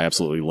love. I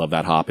absolutely love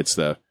that hop. It's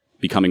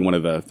becoming one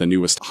of the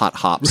newest hot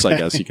hops, I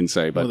guess you can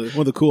say. But one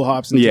of the cool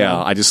hops. In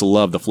town. I just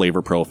love the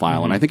flavor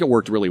profile, and I think it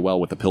worked really well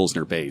with the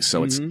Pilsner base.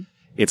 So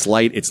it's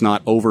light, it's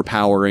not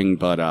overpowering,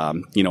 but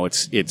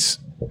it's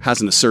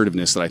has an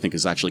assertiveness that I think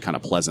is actually kind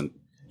of pleasant.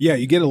 Yeah,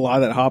 you get a lot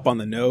of that hop on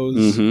the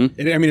nose.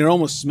 It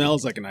almost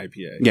smells like an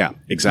IPA. Yeah,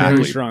 exactly.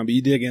 Very strong, but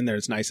you dig in there,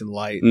 it's nice and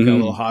light. Got a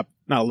little hop,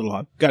 not a little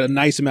hop, got a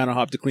nice amount of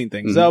hop to clean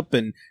things up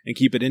and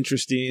keep it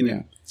interesting.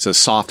 Yeah. It's a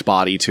soft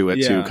body to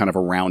it too, Yeah. kind of a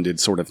rounded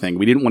sort of thing.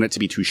 We didn't want it to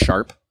be too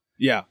sharp,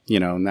 Yeah.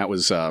 and that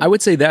was I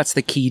would say that's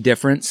the key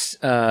difference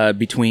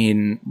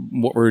between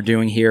what we're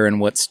doing here and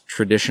what's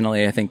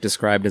traditionally, I think,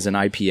 described as an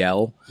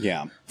IPL.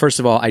 yeah. First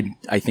of all,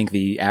 I think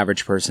the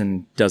average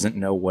person doesn't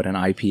know what an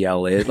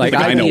IPL is. Like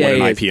I know what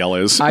an IPA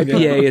IPL is.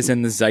 IPA is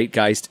in the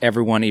zeitgeist.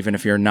 Everyone, even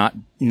if you're not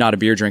a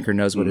beer drinker,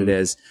 knows what it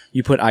is.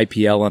 You put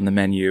IPL on the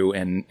menu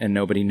and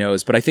nobody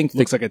knows. But I think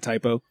Looks like a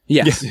typo.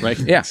 yes, right.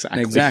 Yeah,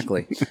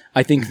 Exactly.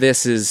 I think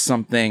this is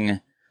something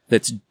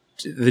that's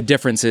the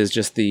difference is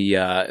just the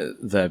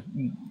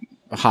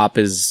hop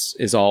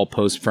is all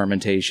post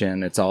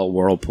fermentation. It's all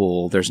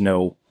whirlpool. There's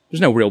no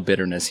real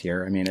bitterness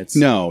here. I mean, it's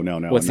No.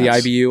 What's and the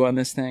that's- IBU on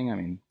this thing? I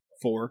mean,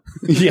 4.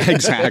 Yeah,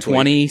 exactly.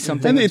 20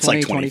 something. And it's 20,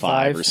 like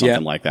 25 or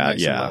something like that. Nice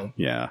and Yeah. low.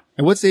 Yeah.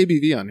 And what's the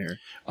ABV on here?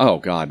 Oh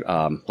God.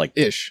 Like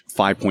Ish.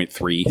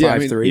 5.3. Yeah, I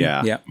mean, 5.3.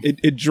 yeah. Yeah.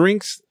 It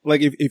drinks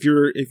like if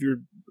you're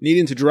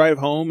needing to drive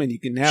home and you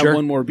can have Sure.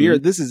 one more beer,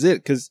 this is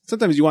it. Because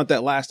sometimes you want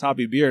that last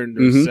hoppy beer and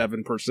there's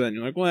 7%.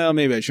 You're like, well,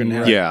 maybe I shouldn't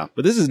have it. Yeah.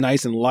 But this is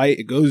nice and light.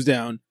 It goes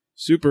down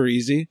super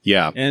easy.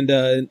 Yeah.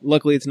 And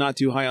luckily it's not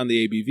too high on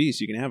the ABV,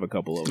 so you can have a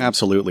couple of them.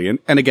 Absolutely.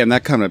 And again,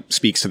 that kind of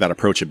speaks to that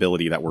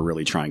approachability that we're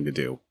really trying to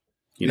do.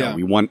 You know,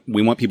 Yeah.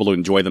 we want people to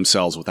enjoy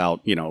themselves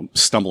without,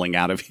 stumbling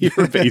out of here,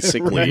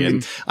 basically. Right.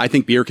 And I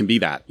think beer can be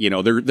that.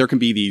 There can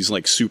be these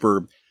like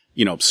super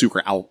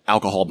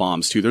alcohol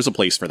bombs too. There's a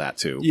place for that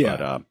too. Yeah.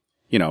 But,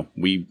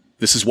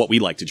 this is what we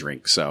like to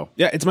drink. So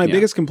Yeah, it's my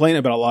biggest complaint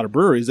about a lot of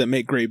breweries that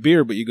make great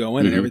beer, but you go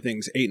in and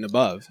everything's 8 and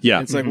above. Yeah.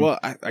 And it's like, well,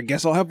 I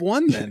guess I'll have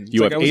one then. It's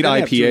you like have I was 8 gonna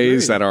have two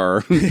IPAs that great.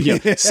 are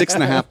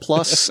 6.5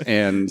 plus.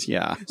 And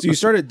yeah, So you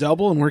start at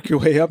double and work your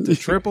way up to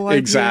triple IPAs?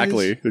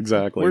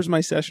 Exactly. Where's my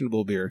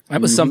sessionable beer?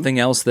 That was something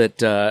else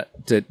that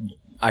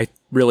I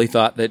really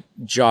thought that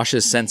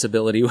Josh's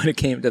sensibility when it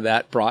came to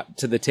that brought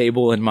to the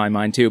table in my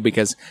mind too,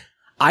 because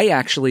I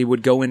actually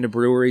would go into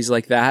breweries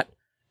like that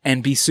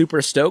and be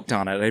super stoked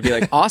on it. I'd be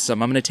like,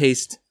 awesome, I'm going to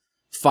taste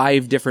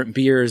 5 different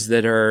beers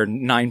that are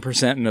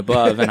 9% and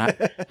above. And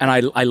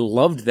I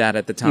loved that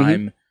at the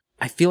time.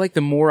 I feel like the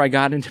more I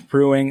got into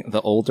brewing,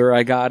 the older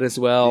I got as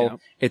well. Yeah.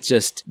 It's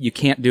just, you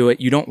can't do it.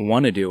 You don't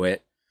want to do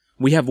it.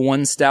 We have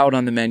one stout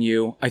on the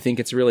menu. I think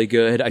it's really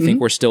good. I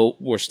think we're still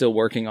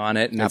working on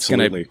it, and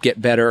Absolutely. it's going to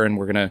get better, and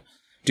we're going to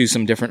do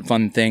some different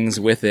fun things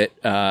with it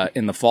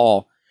in the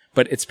fall.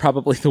 But it's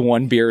probably the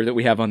one beer that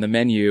we have on the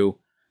menu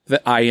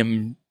that I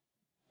am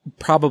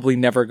probably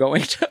never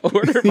going to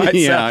order myself.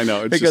 Yeah, I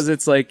know. Because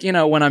it's like,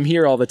 when I'm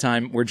here all the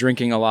time, we're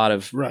drinking a lot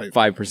of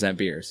 5%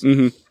 beers.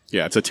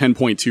 Yeah, it's a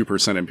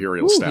 10.2%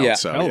 imperial stout. yeah.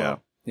 So Hello.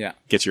 Yeah.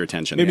 gets your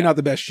attention. Maybe yeah. not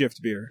the best shift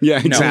beer. Yeah,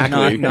 No,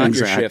 exactly. not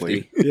exactly.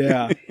 your shifty.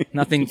 Yeah.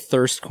 Nothing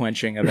thirst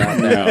quenching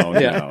about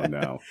that.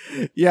 No.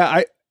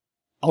 Yeah,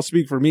 I'll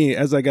speak for me.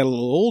 As I got a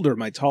little older,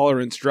 my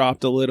tolerance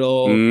dropped a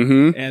little.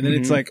 Mm-hmm. And then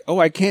it's like,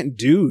 I can't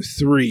do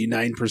 3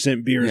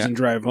 9% beers and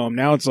drive home.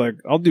 Now it's like,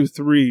 I'll do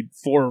 3,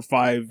 4, or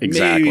 5,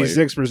 Exactly. maybe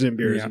 6%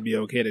 beers Yeah. and be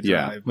okay to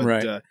Yeah. drive. But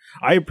Right.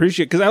 I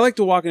appreciate, because I like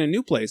to walk into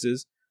new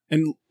places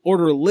and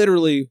order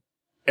literally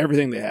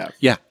everything they have.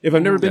 Yeah. If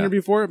I've never been Yeah. there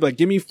before, like,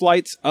 give me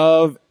flights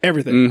of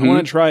everything. I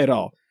want to try it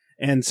all.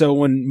 And so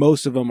when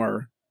most of them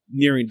are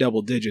nearing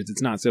double digits,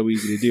 it's not so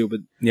easy to do. But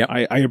Yep.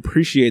 I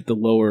appreciate the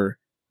lower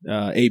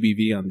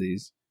ABV on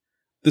these.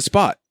 The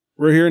Spot.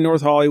 We're here in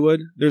North Hollywood.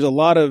 There's a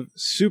lot of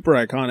super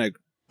iconic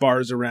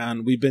bars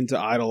around. We've been to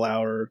Idle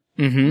Hour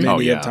Mm-hmm.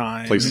 many yeah. a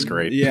time. Place is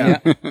great. Yeah.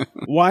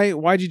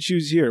 Why'd you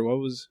choose here? What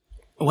was...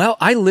 Well,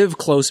 I live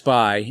close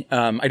by.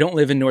 I don't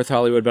live in North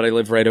Hollywood, but I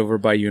live right over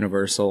by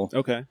Universal.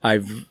 Okay.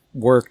 I've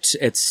worked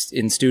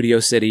in Studio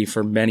City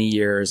for many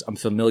years. I'm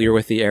familiar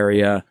with the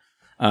area.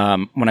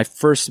 When I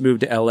first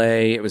moved to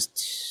LA, it was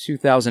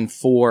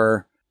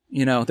 2004.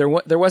 There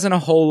wasn't a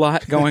whole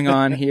lot going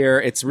on here.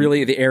 It's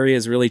really, the area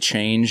has really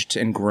changed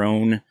and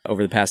grown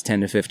over the past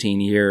 10 to 15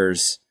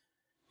 years.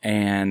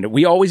 And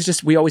we always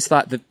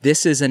thought that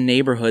this is a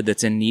neighborhood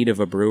that's in need of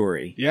a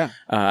brewery. Yeah.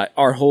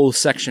 Our whole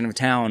section of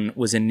town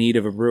was in need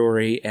of a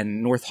brewery,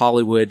 and North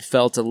Hollywood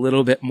felt a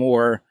little bit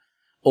more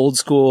old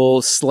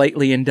school,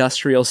 slightly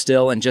industrial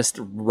still, and just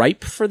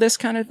ripe for this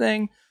kind of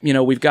thing.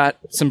 We've got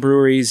some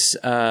breweries,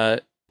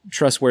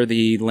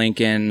 Trustworthy,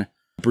 Lincoln,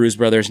 Brews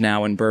Brothers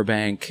now in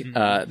Burbank.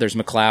 There's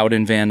McLeod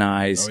in Van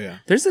Nuys. Oh, yeah.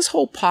 There's this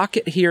whole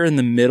pocket here in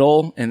the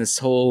middle, and this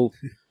whole...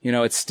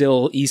 it's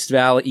still East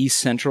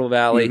Central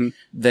Valley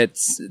that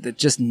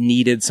just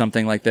needed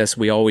something like this.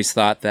 We always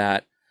thought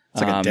that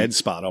It's like a dead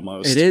spot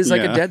almost. it is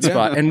like Yeah. a dead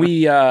spot. And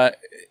we,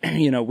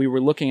 we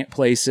were looking at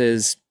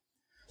places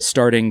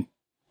starting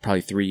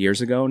probably 3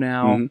 years ago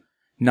now. Mhm.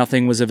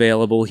 Nothing was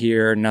available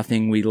here.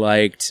 Nothing we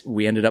liked.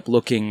 We ended up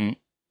looking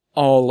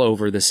all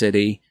over the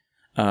city.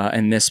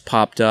 And this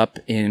popped up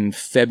in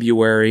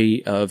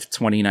February of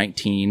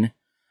 2019.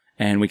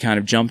 And we kind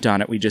of jumped on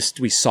it.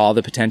 We saw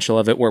the potential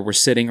of it. Where we're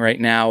sitting right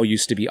now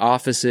used to be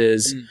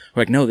offices.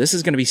 We're like, no, this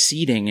is going to be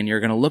seating, and you're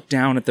going to look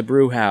down at the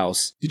brew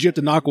house. Did you have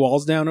to knock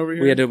walls down over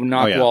here? We had to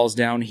knock yeah. walls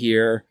down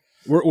here.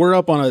 We're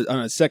up on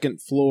a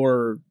second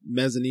floor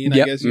mezzanine, I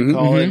Yep. guess you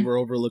call it. And we're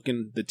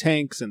overlooking the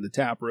tanks and the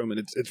tap room, and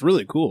it's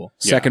really cool.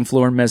 Second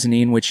floor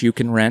mezzanine, which you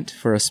can rent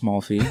for a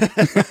small fee.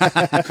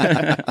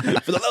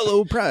 For the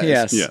low price.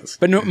 Yes.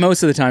 But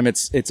most of the time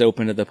it's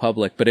open to the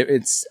public. But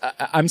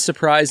I'm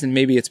surprised, and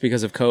maybe it's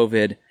because of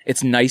COVID.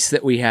 It's nice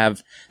that we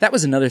have, that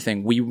was another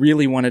thing. We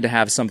really wanted to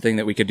have something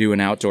that we could do an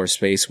outdoor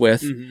space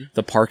with.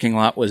 The parking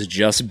lot was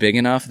just big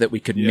enough that we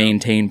could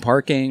maintain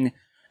parking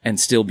and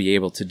still be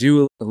able to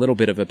do a little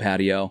bit of a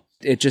patio.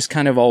 It just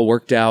kind of all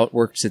worked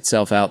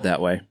itself out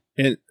that way.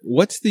 And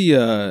what's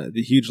the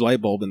huge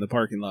light bulb in the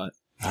parking lot?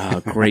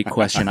 Oh, great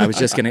question. I was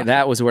just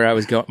that was where I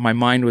was going. My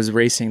mind was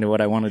racing to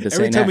what I wanted to say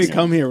Every time next. we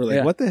come here, we're like,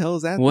 Yeah. what the hell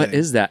is that What thing?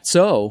 is that?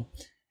 So,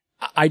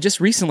 I just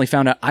recently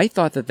found out, I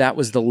thought that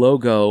was the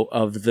logo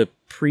of the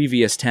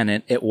previous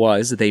tenant. It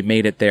was. They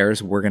made it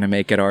theirs. We're going to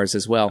make it ours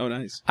as well. Oh,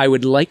 nice. I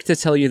would like to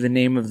tell you the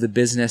name of the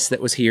business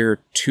that was here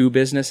 2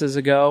 businesses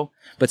ago,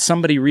 but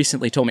somebody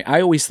recently told me.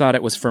 I always thought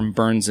it was from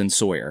Burns and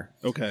Sawyer.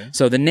 Okay.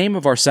 So the name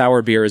of our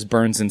sour beer is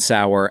Burns and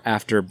Sour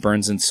after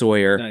Burns and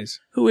Sawyer, Nice.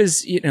 who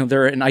is,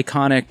 they're an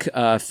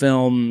iconic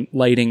film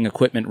lighting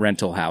equipment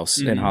rental house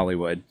in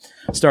Hollywood.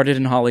 Started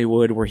in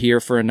Hollywood. We're here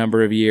for a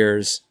number of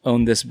years,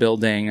 owned this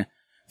building.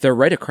 They're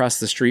right across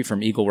the street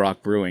from Eagle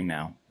Rock Brewing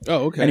now.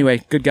 Oh, okay.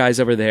 Anyway, good guys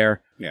over there.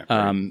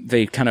 Yeah.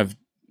 They kind of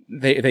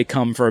they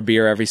come for a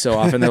beer every so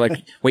often. They're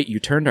like, "Wait, you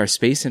turned our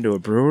space into a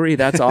brewery?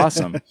 That's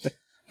awesome."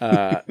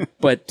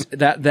 But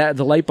that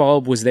the light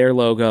bulb was their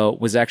logo,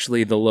 was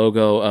actually the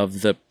logo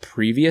of the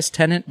previous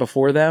tenant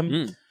before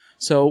them.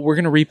 So we're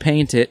going to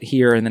repaint it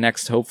here in the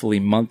next, hopefully,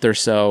 month or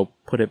so,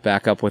 put it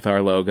back up with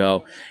our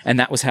logo. And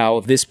that was how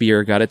this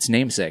beer got its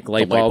namesake.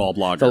 Light Bulb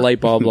Lager. The Light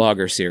Bulb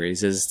Lager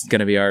series is going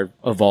to be our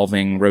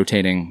evolving,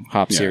 rotating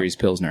hop series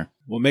Pilsner.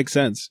 Well, makes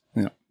sense.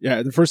 Yeah.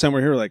 Yeah, the first time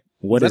we're here, like,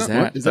 What is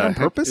that? Is that on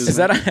purpose? Is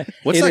that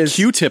What's it that is-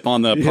 Q-tip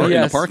on the in the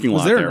Yes. parking lot?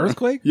 Was there an there?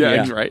 earthquake?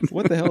 Yeah, Yeah. right.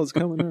 What the hell is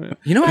coming on?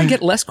 You know, I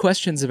get less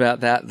questions about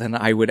that than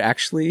I would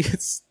actually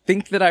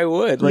think that I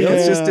would. Like,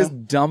 it's just Yeah. this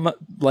dumb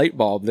light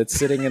bulb that's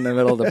sitting in the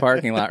middle of the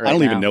parking lot right now. I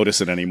don't even notice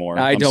it anymore.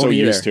 I I'm don't so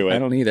either. used to it. I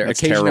don't either. That's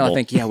Occasionally terrible. I'll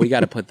think, yeah, we got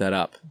to put that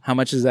up. How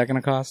much is that going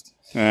to cost?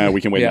 We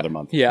can wait Yeah. another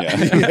month.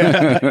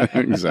 Yeah.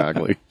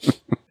 Exactly.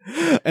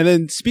 And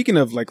then speaking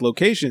of like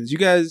locations, you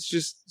guys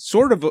just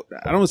sort of,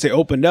 I don't want to say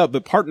opened up,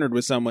 but partnered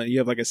with someone. You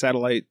have like a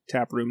satellite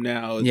tap room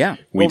now. Yeah.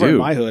 We over do. at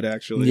My Hood,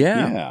 actually.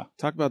 Yeah.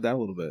 Talk about that a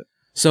little bit.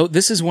 So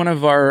this is one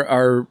of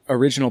our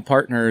original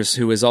partners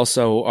who is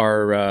also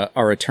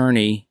our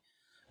attorney.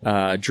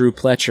 Drew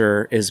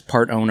Pletcher is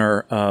part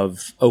owner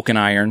of Oak and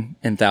Iron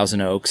in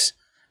Thousand Oaks.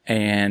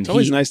 And It's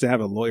always nice to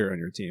have a lawyer on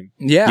your team.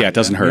 Yeah. Yeah, it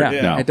doesn't hurt.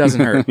 Yeah, No. it doesn't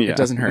hurt. Yeah. It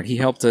doesn't hurt. He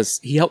helped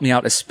me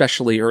out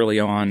especially early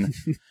on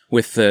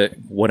with the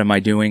what am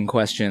I doing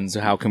questions.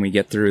 How can we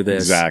get through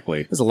this?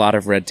 Exactly. There's a lot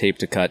of red tape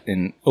to cut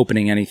in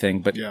opening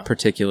anything, but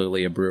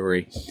particularly a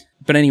brewery.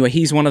 But anyway,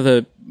 he's one of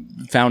the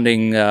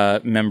founding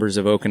members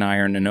of Oak and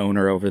Iron, an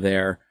owner over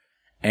there.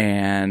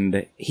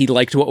 And he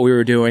liked what we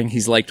were doing.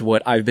 He's liked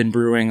what I've been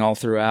brewing all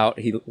throughout.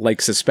 He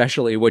likes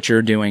especially what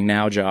you're doing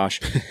now,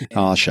 Josh.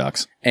 Oh,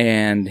 shucks.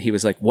 And he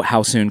was like,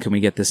 how soon can we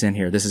get this in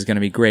here? This is going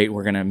to be great.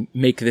 We're going to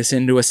make this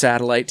into a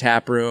satellite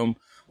tap room.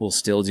 We'll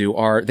still do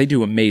they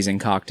do amazing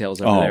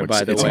cocktails over there,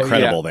 by the it's way.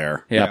 incredible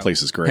there. Yeah. That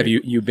place is great. Have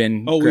you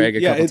been, Oh, Greg,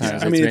 a couple it's,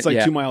 times? I mean, it's like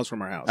yeah. 2 miles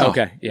from our house.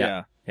 Okay,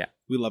 yeah.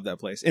 We love that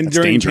place. And That's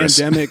during dangerous.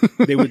 the pandemic,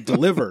 they would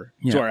deliver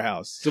Yeah. to our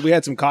house. So we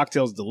had some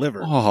cocktails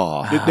delivered.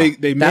 Oh, They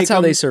make That's how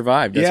them- they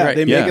survived. That's right.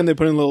 they make Yeah. them. They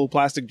put in little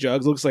plastic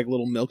jugs. Looks like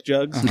little milk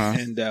jugs.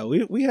 And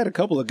we had a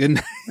couple of good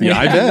nights. Yeah,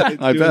 I bet.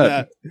 I doing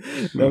bet.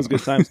 That was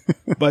good times.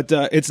 But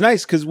it's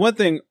nice because one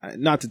thing,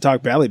 not to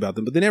talk badly about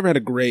them, but they never had a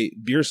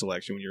great beer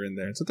selection when you're in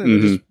there. And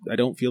sometimes I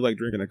don't feel like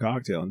drinking a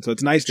cocktail. And so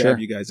it's nice to Sure. have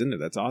you guys in there.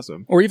 That's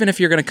awesome. Or even if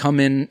you're going to come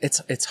in,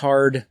 it's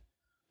hard,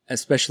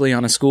 especially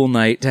on a school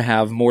night, to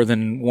have more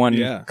than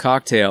one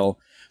cocktail.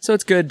 So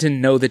it's good to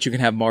know that you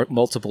can have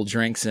multiple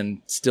drinks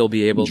and still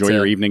be able enjoy to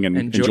your evening and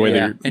enjoy your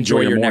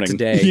your morning. next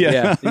day.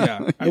 Yeah.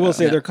 Yeah. I will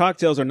say their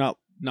cocktails are not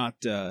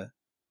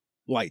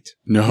light.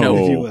 No,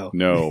 if you will.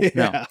 no,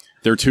 Yeah.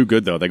 They're too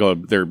good though.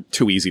 They're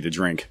too easy to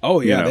drink. Oh,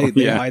 yeah. You know?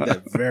 They hide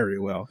that very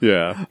well.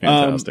 Yeah,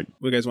 fantastic.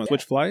 You guys want to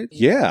switch flights?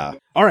 Yeah,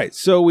 All right.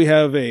 So we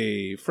have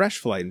a fresh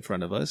flight in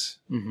front of us.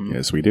 Mhm.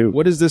 yes, we do.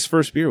 What is this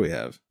first beer we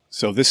have?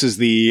 So this is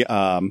the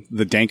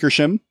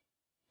Dankershim.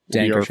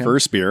 Will be our Dankershim.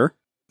 first beer.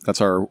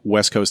 That's our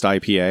West Coast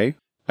IPA.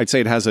 I'd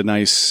say it has a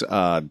nice,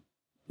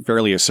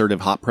 fairly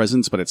assertive hop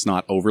presence, but it's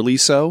not overly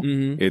so.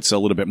 Mm-hmm. It's a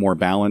little bit more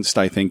balanced,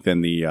 I think,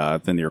 than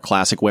your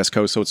classic West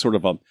Coast. So it's sort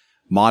of a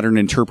modern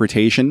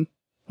interpretation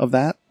of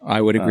that.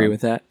 I would agree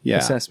with that yeah.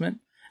 assessment.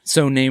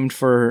 So named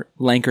for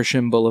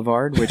Lancashire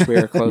Boulevard, which we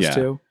are close Yeah.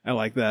 to. I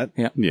like that.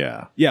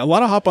 Yeah. Yeah, a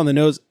lot of hop on the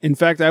nose. In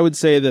fact, I would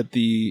say that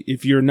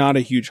if you're not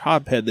a huge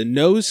hop head, the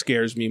nose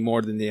scares me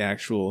more than the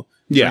actual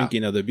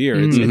drinking of the beer.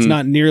 It's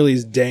not nearly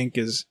as dank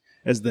as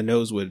the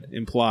nose would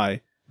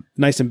imply.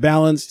 Nice and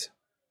balanced.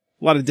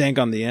 A lot of dank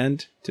on the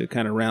end to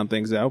kind of round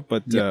things out,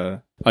 but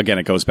Again,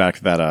 it goes back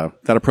to that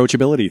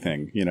approachability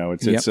thing. You know,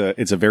 it's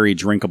a very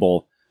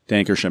drinkable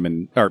Dankershim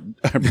and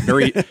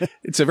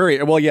it's a very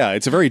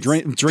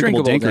drinkable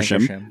Drinkable Dankershim.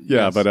 Dankershim,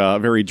 Yeah, yes. but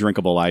very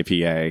drinkable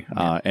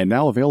IPA and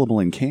now available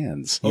in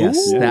cans. Yes,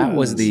 Ooh. that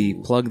was the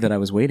plug that I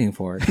was waiting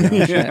for. well,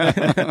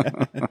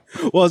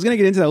 I was going to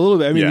get into that a little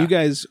bit. I mean, Yeah. you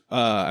guys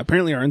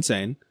apparently are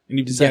insane, and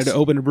you decided Yes. to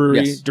open a brewery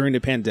Yes. during the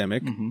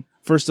pandemic. Mhm.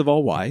 First of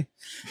all, why?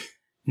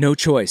 No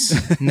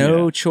choice.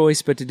 No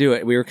choice but to do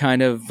it. We were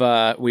kind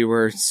of, we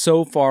were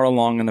so far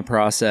along in the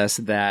process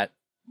that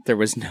there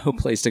was no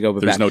place to go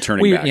but There's back. no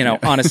turning back, yeah.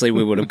 Honestly,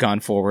 we would have gone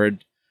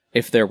forward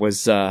if there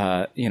was,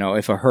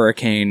 if a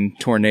hurricane,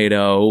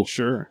 tornado,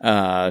 Sure.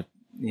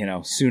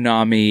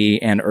 tsunami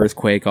and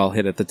earthquake all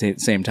hit at the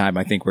same time.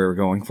 I think we were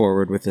going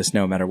forward with this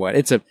no matter what.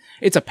 It's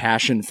a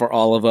passion for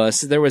all of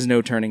us. There was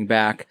no turning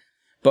back.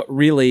 But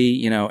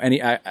really,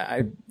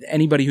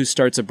 anybody who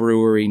starts a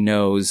brewery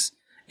knows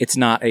it's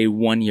not a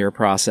 1-year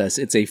process.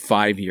 It's a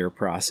 5-year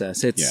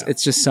process.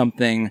 It's just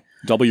something.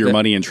 Double your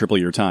money and triple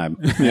your time.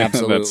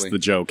 Absolutely. That's the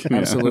joke.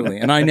 Absolutely.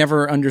 And I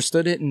never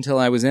understood it until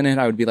I was in it.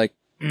 I would be like,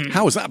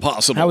 How is that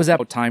possible? how is that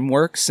how time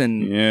works?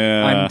 And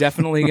I'm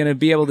definitely going to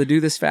be able to do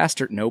this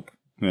faster. Nope.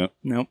 Yeah.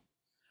 Nope.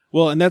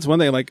 Well, and that's one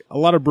thing, like a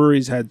lot of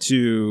breweries had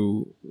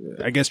to,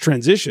 I guess,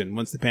 transition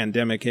once the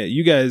pandemic hit.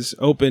 You guys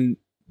opened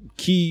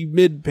key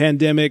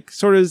mid-pandemic,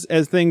 sort of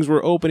as things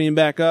were opening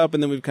back up,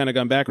 and then we've kind of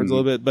gone backwards a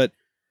little bit. But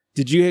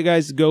did you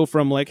guys go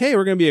from like, hey,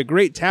 we're going to be a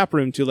great tap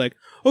room to like,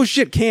 oh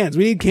shit, cans.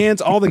 We need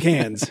cans, all the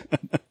cans.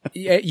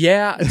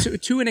 Yeah,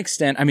 to an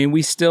extent. I mean,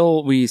 we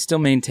still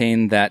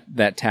maintain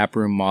that tap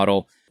room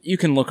model. You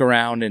can look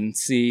around and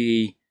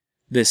see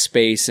this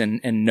space and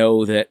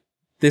know that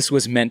this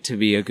was meant to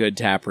be a good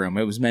tap room.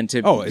 It was meant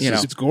to. Oh,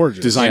 it's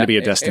gorgeous. Designed to be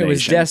a destination.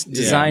 It was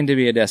designed to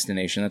be a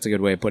destination. That's a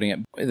good way of putting it.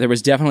 There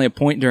was definitely a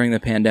point during the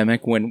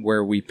pandemic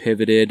where we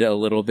pivoted a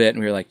little bit and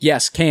we were like,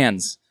 yes,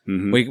 cans.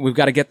 Mm-hmm. We've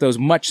got to get those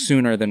much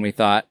sooner than we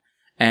thought.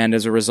 And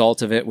as a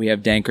result of it, we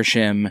have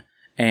Dankersheim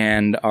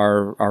and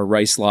our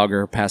rice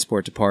lager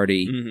Passport to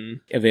Party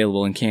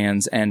available in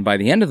cans. And by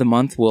the end of the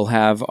month, we'll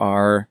have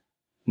our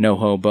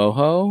NoHo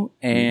Boho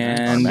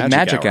and Our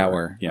Magic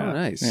Hour. Yeah. Oh,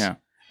 nice. Yeah.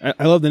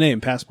 I love the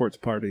name Passport to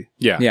Party.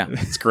 Yeah. Yeah.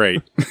 It's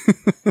great.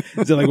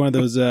 Is it like one of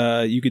those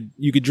you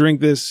could drink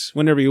this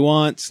whenever you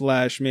want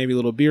 / maybe a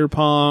little beer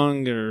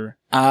pong or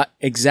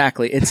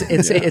Exactly.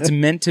 It's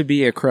meant to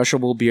be a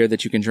crushable beer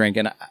that you can drink,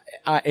 and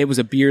it was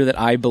a beer that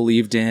I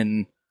believed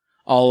in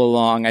all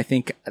along. I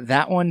think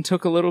that one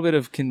took a little bit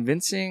of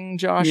convincing,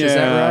 Josh. Is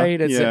that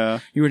right?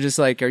 You were just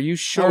like, are you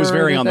sure? I was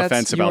very that on the that's-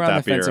 fence you were about on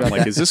that the fence beer. I'm about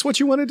like, that. is this what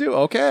you want to do?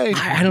 Okay.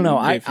 I don't know.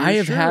 I If you're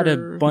have had a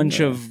sure. bunch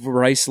of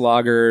rice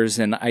lagers,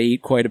 and I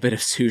eat quite a bit of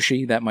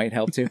sushi. That might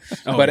help too.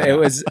 But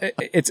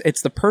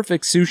it's the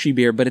perfect sushi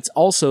beer, but it's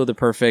also the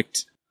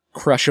perfect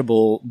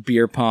crushable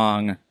beer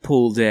pong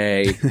pool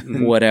day,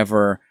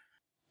 whatever.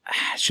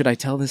 Should I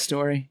tell this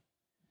story?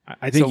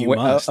 I think you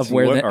must. Of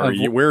where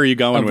Where are you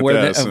going with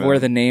this? Where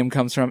the name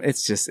comes from.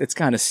 It's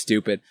kind of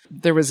stupid.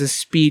 There was a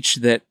speech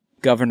that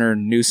Governor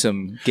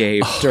Newsom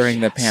gave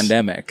during the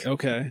pandemic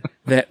Okay.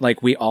 that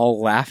like we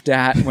all laughed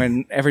at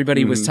when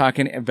everybody was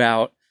talking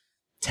about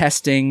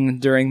testing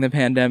during the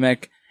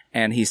pandemic,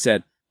 and he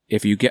said,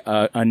 if you get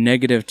a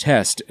negative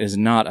test is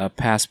not a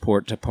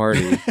passport to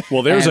party.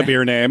 Well, there's a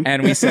beer name.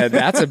 And we said,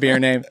 that's a beer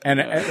name. And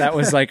that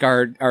was like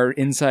our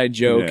inside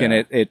joke.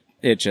 Yeah. And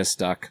it just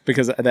stuck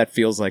because that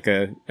feels like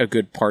a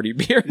good party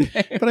beer name.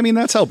 But I mean,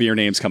 that's how beer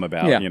names come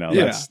about. Yeah. You know,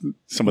 Yeah. that's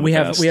some of the We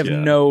best. have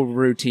no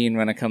routine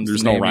when it comes There's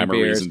to no naming rhyme or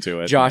beers. reason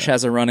to it. Josh Yeah.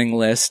 has a running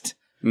list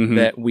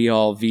that we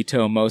all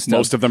veto most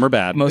of them are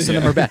bad. Most of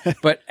them are bad.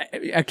 But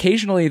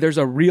occasionally there's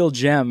a real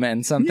gem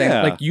and something.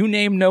 Yeah. Like you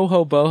named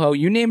NoHo Boho.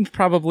 You named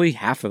probably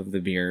half of the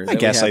beers. I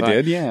guess I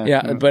did. Yeah.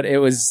 Yeah, but it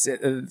was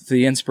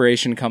the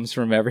inspiration comes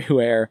from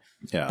everywhere.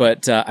 Yeah.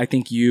 But I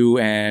think you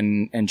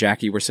and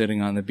Jackie were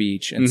sitting on the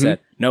beach and said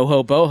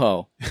NoHo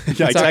Boho.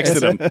 Yeah, I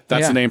texted him.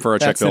 That's the name for our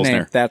Czech That's the name.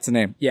 Pilsner. That's the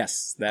name.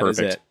 Yes, that is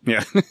Perfect.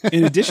 it. Yeah.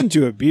 In addition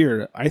to a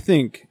beer, I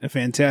think a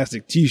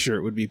fantastic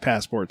T-shirt would be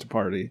Passport to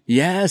Party.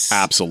 Yes,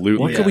 Absolutely.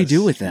 What could we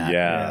do with that?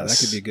 Yeah, that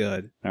Yes. could be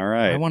good. All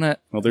right. I want to.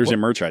 Well, there's your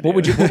merch idea. What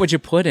would you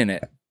put in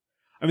it?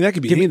 I mean, that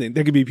could be anything.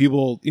 That could be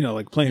people,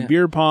 like playing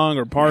beer pong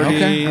or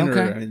partying.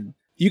 Okay. Or, I mean,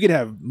 you could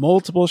have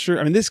multiple shirts.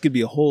 I mean, this could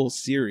be a whole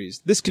series.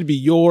 This could be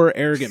Your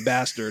Arrogant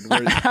Bastard,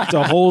 where it's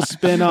a whole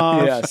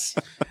spin-off. Yes.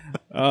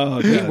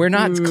 Oh, God. We're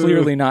not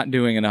clearly not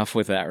doing enough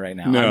with that right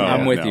now. No,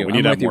 I'm with no, you. we need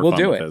I'm to have with you. more We'll fun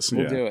do with it. this.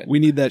 We'll Yeah. do it. We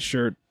need that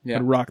shirt. Yeah.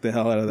 I'd rock the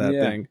hell out of that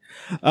Yeah. thing.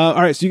 All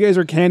right, so you guys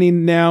are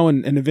canning now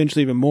and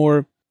eventually even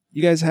more.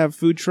 You guys have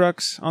food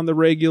trucks on the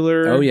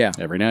regular. Oh yeah.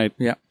 Every night.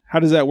 Yeah. How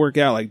does that work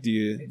out? Like, do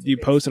you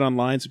post it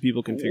online so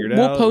people can figure it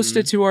out? We'll post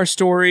it to our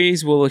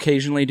stories. We'll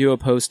occasionally do a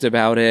post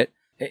about it.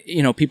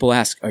 People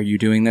ask, are you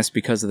doing this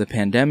because of the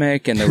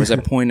pandemic? And there was a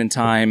point in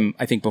time,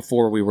 I think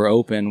before we were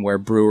open, where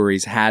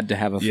breweries had to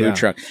have a food Yeah.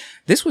 truck.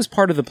 This was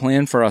part of the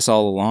plan for us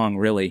all along,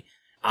 really.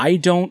 I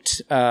don't,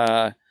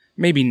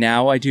 maybe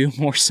now I do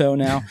more so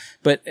now,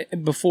 but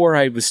before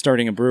I was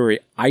starting a brewery,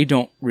 I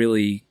don't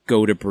really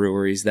go to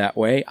breweries that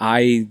way.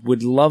 I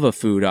would love a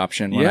food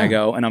option when I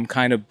go, and I'm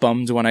kind of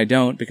bummed when I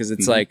don't because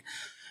it's like,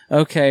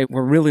 okay,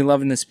 we're really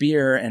loving this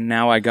beer, and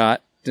now I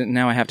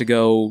have to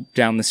go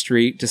down the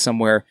street to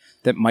somewhere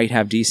that might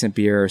have decent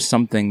beer or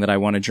something that I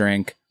want to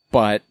drink.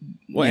 But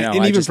Well, and and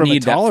even just from a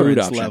need that food tolerance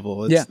option.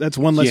 level, Yeah. that's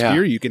one less Yeah.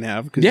 beer you can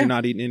have because Yeah. you're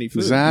not eating any food.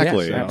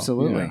 Exactly. Yes, Yeah.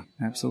 absolutely.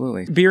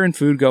 Absolutely. Beer and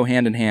food go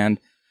hand in hand.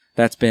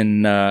 That's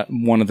been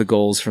one of the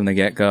goals from the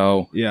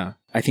get-go. Yeah.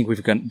 I think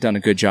we've done a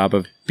good job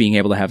of being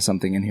able to have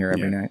something in here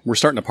every night. We're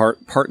starting to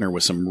partner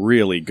with some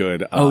really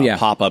good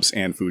pop-ups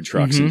and food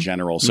trucks in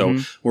general. So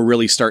we're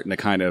really starting to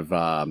kind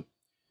of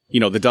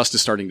the dust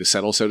is starting to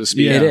settle, so to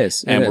speak. Yeah. It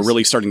is. And It we're is.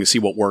 really starting to see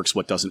what works,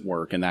 what doesn't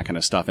work, and that kind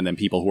of stuff. And then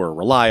people who are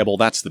reliable,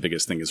 that's the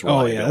biggest thing is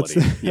Oh, yeah. reliability.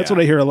 That's what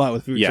I hear a lot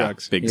with food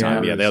trucks. Big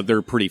time. Yeah. Yeah,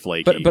 they're pretty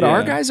flaky. But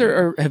our Yeah. guys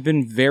have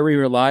been very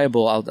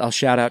reliable. I'll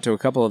shout out to a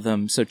couple of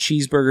them. So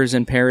Cheeseburgers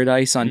in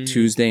Paradise on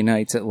Tuesday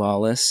nights at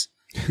Lawless.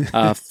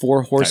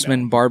 Four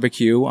Horsemen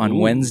Barbecue on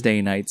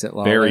Wednesday nights at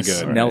Lawless. Very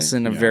good.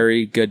 Nelson, a Yeah.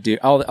 very good dude.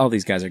 All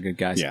these guys are good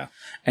guys. Yeah.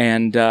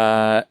 And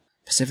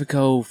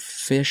Pacifico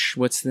Fish,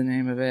 what's the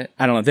name of it?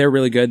 I don't know. They're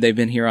really good. They've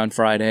been here on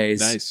Fridays.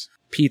 Nice.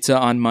 Pizza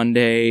on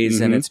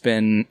Mondays, and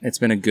Mhm. it's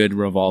been a good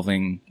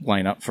revolving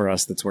lineup for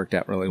us that's worked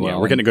out really well. Yeah,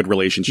 we're getting a good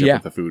relationship Yeah.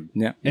 with the food.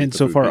 Yeah. And the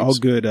so food far, all things.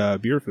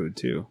 good beer food,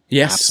 too.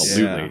 Yes.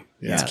 Absolutely.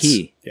 Yeah. It's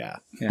key. Yeah.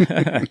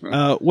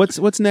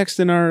 What's next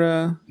in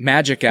our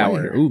Magic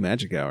Hour. Ooh,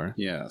 Magic Hour.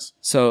 Yes.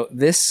 So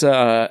this,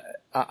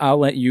 I'll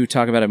let you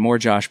talk about it more,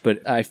 Josh,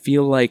 but I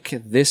feel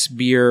like this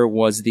beer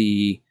was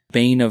the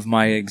bane of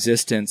my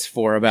existence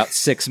for about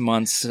 6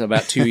 months,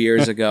 about 2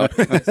 years ago.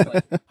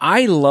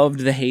 I loved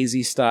the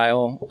hazy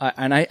style,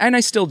 and I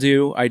still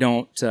do. I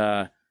don't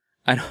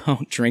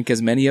drink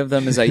as many of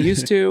them as I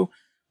used to,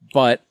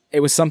 but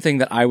it was something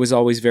that I was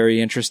always very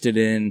interested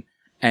in,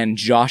 and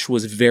Josh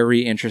was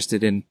very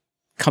interested in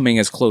coming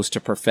as close to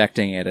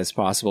perfecting it as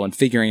possible and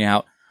figuring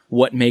out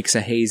what makes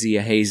a hazy,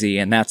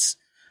 and that's,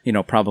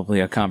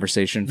 probably a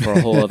conversation for a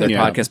whole other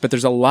Yeah. podcast, but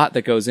there's a lot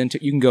that goes into,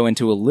 you can go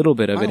into a little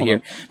bit of it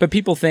here, but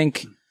people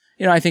think,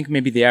 I think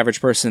maybe the average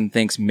person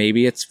thinks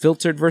maybe it's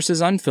filtered versus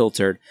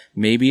unfiltered.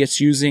 Maybe it's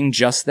using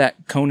just that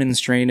Conan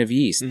strain of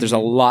yeast. There's a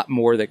lot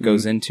more that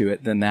goes into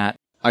it than that.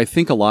 I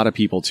think a lot of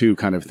people too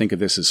kind of think of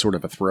this as sort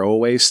of a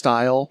throwaway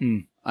style.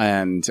 Mm.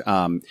 And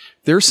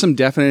there's some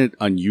definite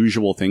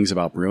unusual things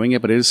about brewing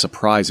it, but it is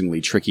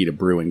surprisingly tricky to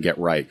brew and get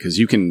right because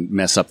you can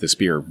mess up this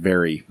beer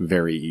very,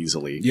 very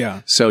easily. Yeah.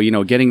 So,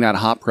 getting that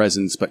hop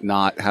presence, but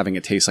not having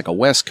it taste like a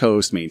West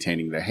Coast,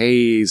 maintaining the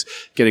haze,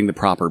 getting the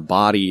proper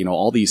body,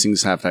 all these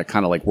things have to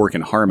kind of like work in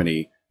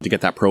harmony to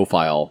get that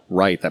profile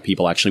right that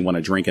people actually want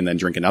to drink and then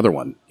drink another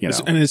one,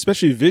 And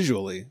especially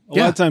visually. A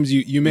lot of times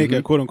you make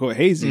a quote unquote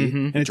hazy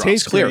and it Drops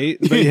tastes clear.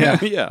 great. But yeah.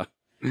 Yeah.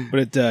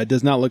 But it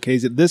does not look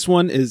hazy. This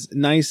one is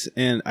nice,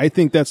 and I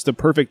think that's the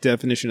perfect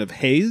definition of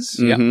haze.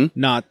 Mhm.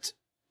 Not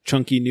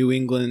chunky New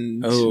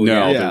England. Oh,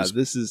 No, yeah, there's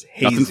this is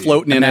hazy. Nothing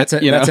floating in And that's,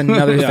 it. that's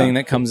another Yeah. thing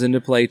that comes into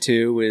play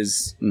too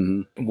is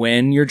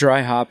when you're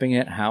dry hopping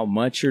it, how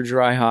much you're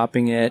dry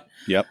hopping it,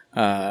 Yep.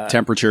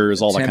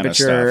 Temperatures, all that kind of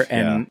temperature, stuff.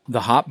 and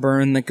the hop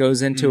burn that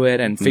goes into it,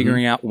 and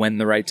figuring out when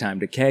the right time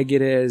to keg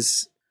it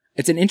is.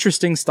 It's an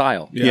interesting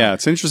style. Yeah,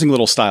 it's an interesting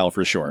little style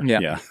for sure.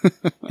 Yeah.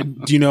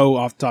 Do you know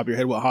off the top of your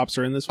head what hops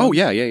are in this one? Oh,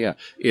 yeah.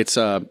 It's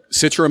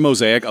Citra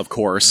Mosaic, of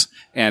course,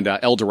 and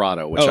El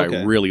Dorado, which Oh, okay.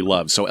 I really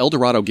love. So El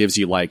Dorado gives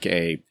you like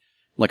a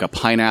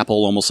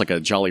pineapple, almost like a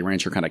Jolly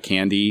Rancher kind of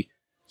candy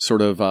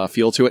sort of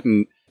feel to it.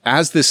 And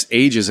as this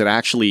ages, it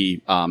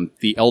actually,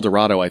 the El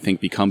Dorado, I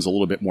think, becomes a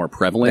little bit more That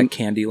prevalent.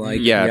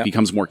 candy-like. Yeah, it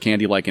becomes more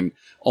candy-like and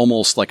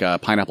almost like a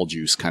pineapple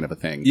juice kind of a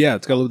thing. Yeah,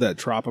 it's got a little bit of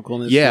that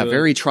tropicalness. Yeah, to it.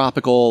 very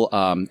tropical.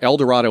 El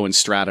Dorado and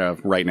Strata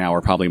right now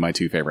are probably my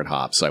two favorite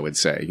hops, I would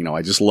say.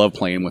 I just love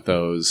playing with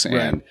those,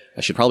 and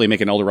I should probably make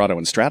an El Dorado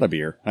and Strata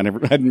beer. I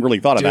hadn't really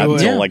thought of that Do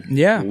it. until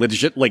Yeah.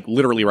 legit,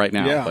 literally right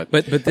now. Yeah.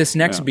 But But this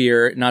next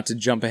beer, not to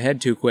jump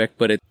ahead too quick,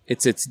 but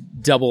it's its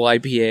double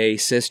IPA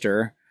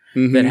sister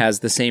that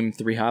has the same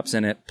 3 hops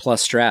in it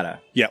plus Strata.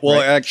 yeah,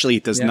 well, actually,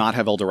 it does not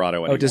have El Dorado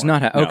anymore. Oh, it does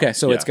not have. No. Okay,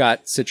 so Yeah. it's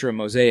got Citra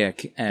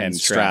Mosaic and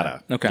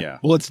Strata. Okay. Yeah.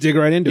 Well, let's dig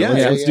right into it.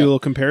 Yeah, Let's yeah. do a little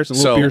comparison, a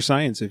little So- beer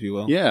science, if you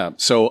will. Yeah.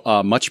 So,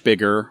 much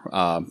bigger,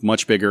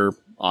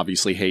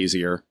 obviously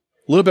hazier,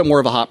 a little bit more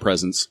of a hop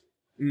presence.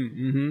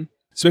 Mm-hmm.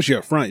 Especially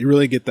up front, you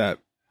really get that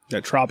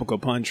tropical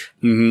punch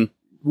Mm-hmm.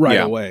 right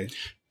Yeah. away.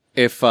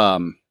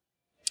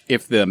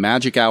 If the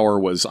Magic Hour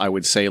was, I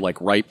would say, like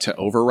ripe to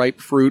overripe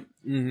fruit,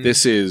 Mhm.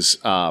 this is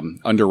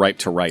underripe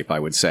to ripe, I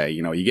would say.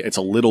 It's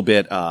a little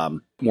bit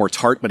more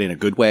tart, but in a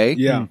good way.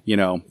 Yeah.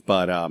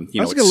 But I it's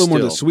also get a little more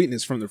of the still-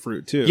 sweetness from the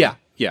fruit too.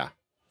 Yeah.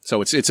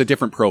 So it's a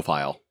different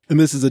profile. And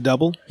this is a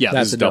double. Yeah,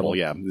 That's this is a double. double.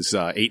 Yeah, this is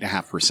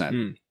 8.5%.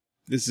 Mm.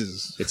 This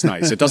is It's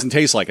nice. It doesn't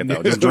taste like it though.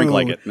 It doesn't drink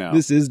like it. No.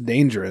 This is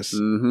dangerous.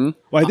 Mm-hmm.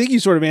 Well, I think you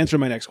sort of answered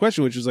my next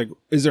question, which is like,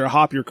 is there a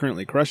hop you're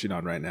currently crushing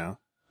on right now?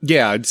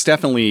 Yeah, it's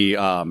definitely,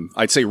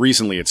 I'd say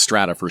recently it's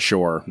Strata for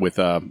sure, with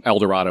El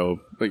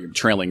Dorado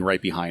trailing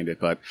right behind it.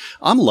 But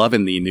I'm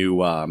loving the new,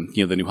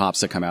 the new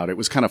hops that come out. It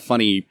was kind of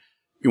funny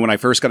when I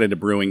first got into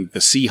brewing, the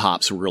C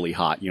hops were really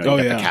hot. You got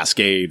yeah. the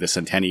Cascade, the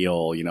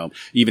Centennial,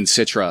 even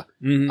Citra.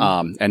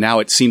 Mhm. And now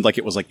it seemed like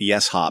it was like the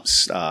S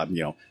hops,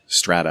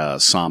 Strata,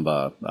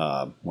 Samba,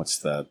 I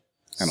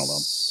don't know.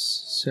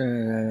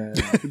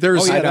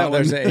 There's, Oh, yeah, I that know, one.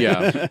 there's a,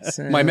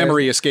 yeah. My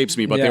memory escapes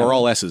me, but they Yeah. were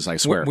all S's, I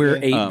swear. We're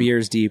 8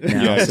 beers deep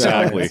now. Yeah, so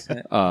exactly.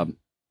 it's-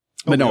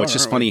 But no, we it's are,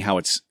 just aren't funny how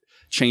it's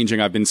changing.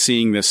 I've been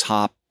seeing this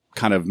hop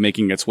kind of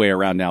making its way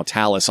around now.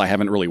 Talus, I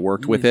haven't really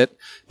worked with it,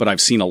 but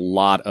I've seen a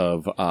lot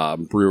of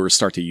brewers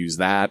start to use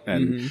that,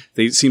 and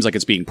it seems like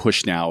it's being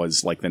pushed now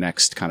as like the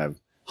next kind of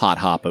hot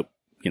hop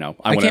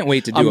I can't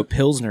wait to do a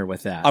Pilsner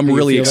with that. I'm Do you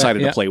really feel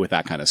excited that? to play with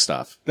that kind of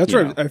stuff. That's you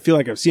where know. I feel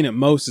like I've seen it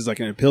most is like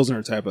in a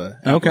Pilsner type of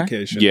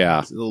application. Yeah.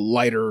 It's a little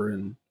lighter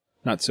and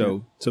not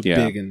so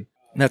Yeah. big. And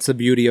That's the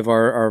beauty of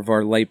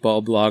our light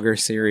bulb lager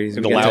series.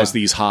 It We get allows to-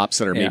 these hops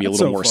that are maybe a It's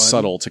little so more fun.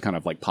 subtle to kind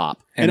of like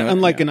pop. and uh,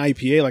 unlike an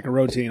IPA, like a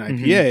rotating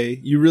IPA,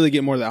 you really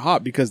get more of that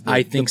hop because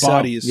I the think so.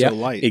 body is Yep. so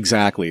light.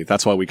 Exactly.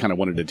 That's why we kind of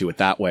wanted to do it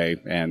that way.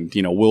 And,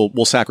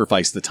 we'll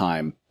sacrifice the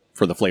time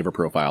for the flavor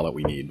profile that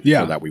we need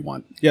Yeah. or that we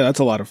want. Yeah, that's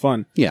a lot of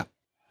fun. Yeah.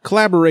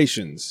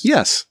 Collaborations.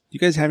 Yes. You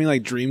guys have any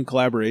like dream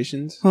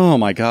collaborations? Oh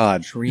my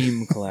God.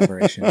 dream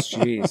collaborations.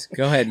 Jeez,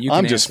 go ahead. You can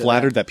I'm just answer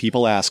flattered that.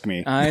 people ask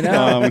me. I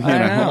know. I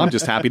know. I'm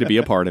just happy to be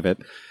a part of it.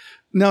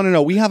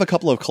 No. We have a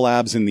couple of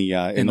collabs in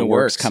the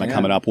works kind of yeah.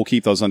 coming up. We'll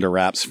keep those under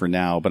wraps for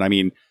now. But I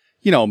mean,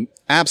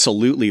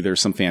 absolutely there's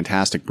some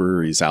fantastic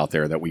breweries out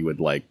there that we would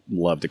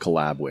love to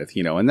collab with,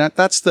 and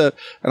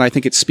and I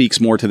think it speaks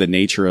more to the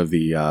nature of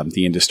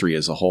the industry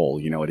as a whole.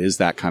 It is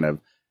that kind of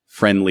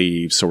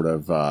friendly sort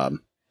of,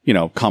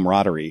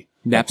 camaraderie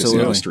that this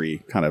Absolutely.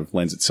 industry kind of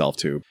lends itself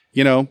to.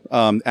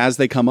 As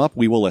they come up,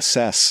 we will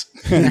assess.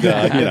 And,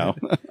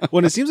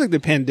 Well, it seems like the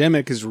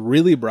pandemic has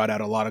really brought out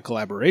a lot of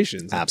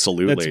collaborations.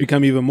 absolutely. That's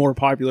become even more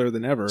popular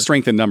than ever.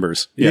 Strength in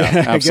numbers. Yeah,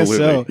 I guess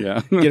absolutely.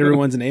 so. Yeah. Get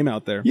everyone's name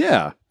out there.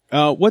 Yeah.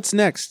 What's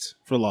next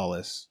for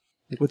Lawless?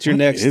 What's your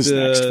next? What is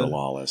next for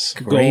Lawless?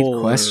 Great goal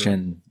or-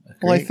 question.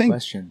 Well, I Great think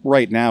question.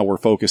 right now we're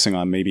focusing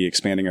on maybe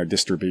expanding our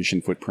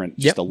distribution footprint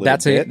just a little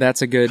bit.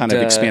 That's a good kind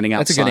of expanding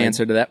That's a good outside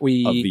answer to that. of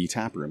the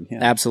tap room. Yeah.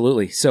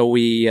 Absolutely. So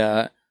we,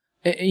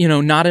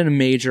 not in a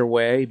major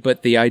way,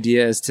 but the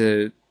idea is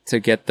to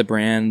get the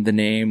brand, the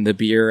name, the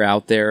beer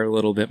out there a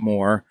little bit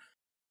more.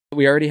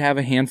 We already have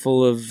a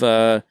handful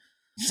of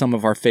some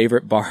of our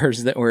favorite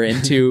bars that we're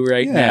into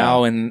right Yeah.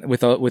 now, and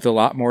with a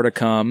lot more to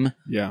come.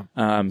 Yeah.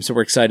 So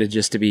we're excited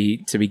just to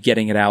be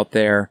getting it out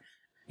there.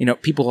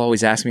 People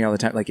always ask me all the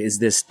time, like, does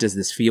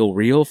this feel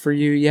real for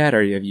you yet?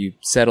 Or have you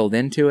settled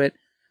into it?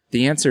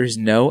 The answer is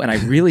no. And I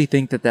really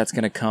think that that's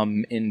going to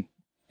come in.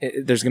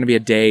 There's going to be a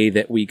day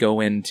that we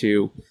go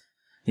into,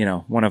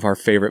 one of our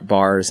favorite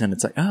bars, and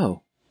it's like,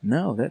 oh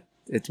no,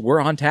 we're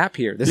on tap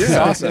here. This is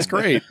awesome. That's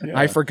great.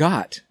 I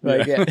forgot.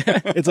 Like,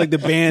 It's like the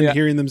band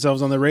hearing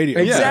themselves on the radio.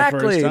 for the Exactly.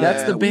 first time.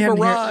 That's the band.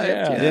 We've here. arrived.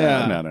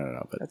 Yeah.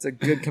 No. But That's a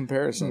good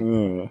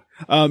comparison.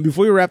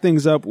 Before we wrap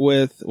things up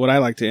with what I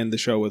like to end the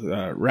show with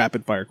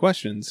rapid fire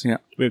questions. Yeah.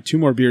 We have 2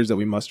 more beers that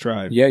we must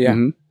try. Yeah.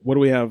 Mhm. What do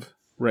we have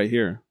right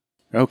here?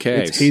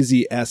 okay. It's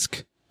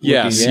hazy-esque.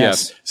 Yes, Yes.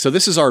 yes. So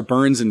this is our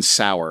Burns and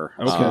Sour.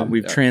 Okay.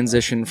 We've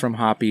transitioned from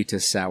hoppy to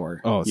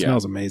sour. Oh, it Yeah.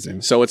 smells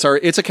amazing. So it's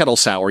a kettle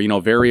sour,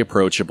 very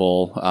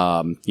approachable,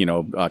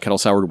 kettle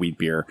soured wheat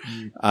beer.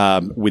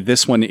 With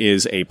this one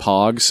is a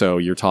POG. So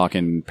you're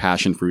talking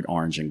passion fruit,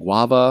 orange, and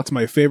guava. It's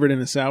my favorite in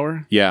a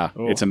sour. Yeah,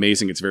 Oh. it's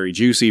amazing. It's very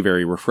juicy,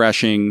 very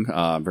refreshing,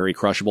 very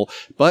crushable,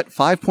 but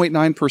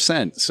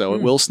 5.9%. So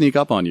it will sneak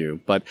up on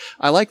you. But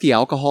I like the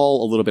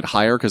alcohol a little bit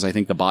higher because I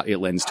think it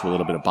lends to a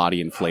little bit of body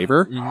and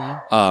flavor,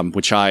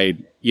 which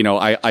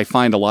I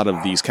find a lot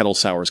of these kettle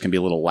sours can be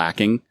a little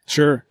lacking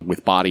Sure.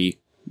 with body,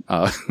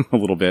 a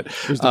little bit.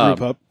 There's the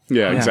brew pup.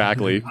 Yeah,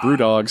 exactly. Brew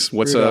dogs.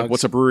 What's Brew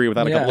a brewery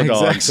without a Yeah, couple of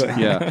dogs?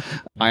 exactly. Yeah,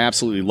 I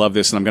absolutely love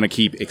this, and I'm going to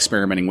keep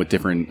experimenting with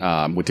different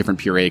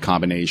puree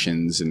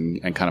combinations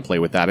and kind of play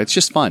with that. It's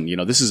just fun.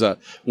 This is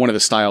one of the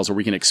styles where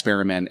we can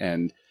experiment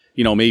and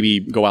maybe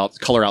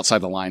color outside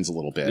the lines a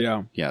little bit.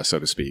 Yeah. so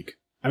to speak.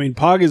 I mean,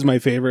 Pog is my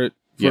favorite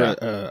for Yeah.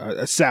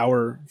 a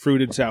sour,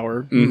 fruited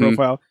sour Mhm.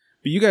 profile.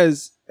 But you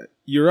guys,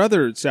 your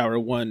other sour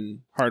won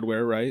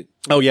hardware, right?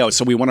 Oh yeah,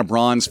 so we won a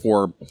bronze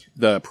for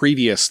the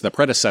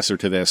predecessor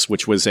to this,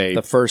 which was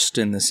The first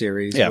in the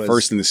series. was-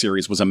 first in the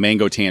series was a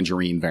mango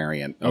tangerine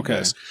variant of Okay.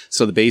 this.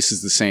 So the base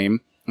is the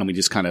same, and we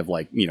just kind of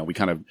we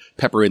kind of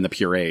pepper in the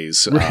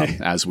purees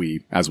as we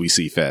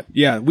see fit.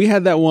 Yeah, we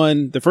had that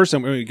one the first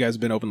time. You guys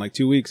have been open like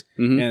 2 weeks,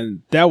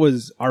 and that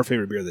was our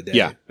favorite beer of the day.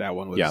 Yeah. That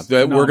one was. Yeah,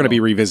 we're going to be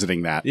phenomenal.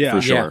 revisiting that Yeah.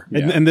 for sure.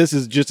 And, Yeah. and this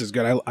is just as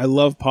good. I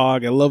love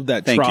Pog. I love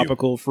that Thank you.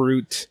 tropical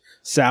fruit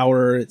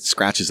sour.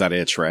 Scratches that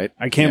itch, right?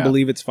 I can't Yeah.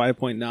 believe it's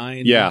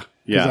 5.9. Yeah, 'Cause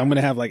yeah. I'm gonna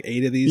have like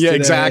 8 of these. Yeah, today.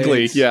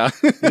 exactly. It's- Yeah.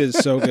 it is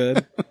so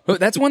good. But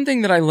that's one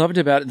thing that I loved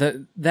about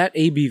it. That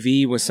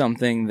ABV was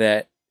something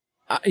that,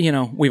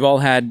 we've all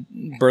had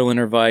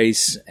Berliner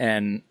Weiss,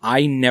 and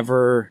I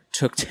never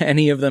took to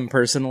any of them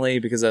personally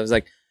because I was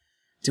like,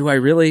 do I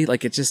really?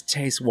 Like, it just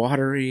tastes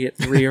watery at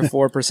 3 or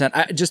 4%.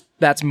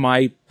 That's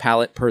my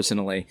palate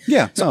personally.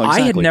 Yeah. So no, I had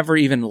exactly. never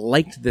even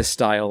liked this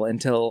style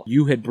until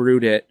you had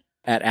brewed it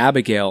at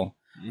Abigail.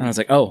 And I was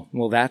like, oh,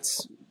 well,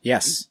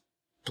 yes.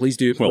 Please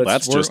do. Well,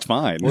 Let's- that's we're- just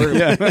fine.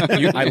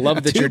 I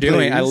love that you're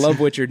doing. I love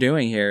what you're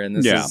doing here,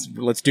 and Yeah.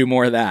 let's do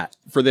more of that.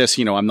 For this,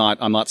 I'm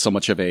not so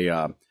much of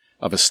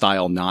a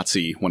style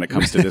Nazi when it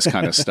comes to this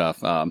kind of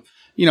stuff.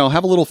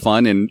 Have a little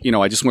fun, and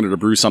I just wanted to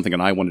brew something,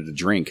 and I wanted to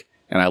drink,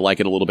 and I like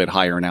it a little bit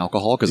higher in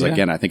alcohol because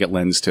again, I think it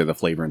lends to the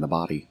flavor in the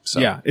body. So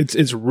Yeah,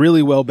 it's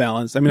really well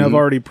balanced. I mean, I've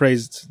already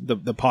praised the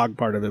Pog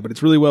part of it, but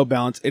it's really well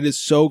balanced. It is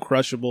so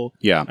crushable.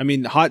 yeah, I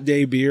mean, hot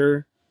day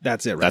beer,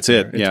 That's it. Right That's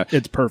there. it. Yeah.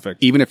 It's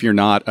perfect. Even if you're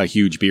not a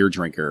huge beer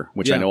drinker,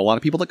 which I Yeah. know a lot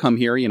of people that come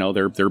here,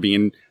 they're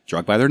being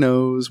drugged by their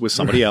nose with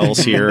somebody else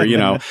here,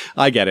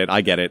 I get it.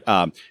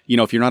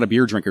 If you're not a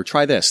beer drinker,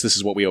 try this. This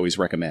is what we always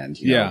recommend.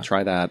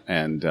 Try that.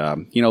 And,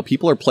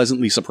 people are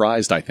pleasantly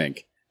surprised, I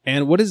think.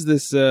 And what is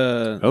this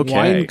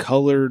wine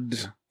colored?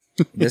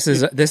 This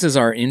is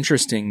our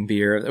interesting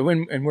beer,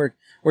 and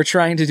we're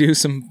trying to do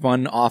some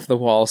fun off the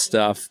wall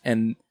stuff.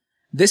 And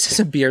this is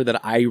a beer that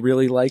I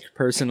really like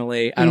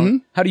personally. I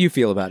don't. How do you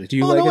feel about it? Do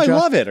you like it? I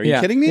Josh? love it. Are you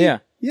kidding me?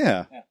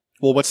 Yeah.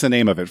 Well, what's the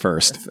name of it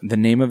first? The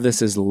name of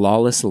this is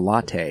Lawless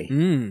Latte.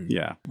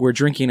 Yeah. We're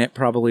drinking it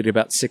probably to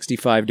about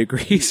 65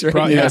 degrees right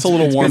Probably- now. yeah, It's a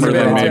little It's warmer been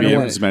than a maybe bit it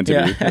hot. was meant to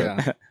be.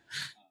 Yeah.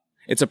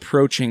 It's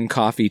approaching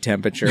coffee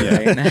temperature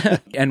right now.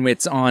 And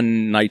it's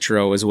on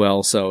nitro as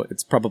well, so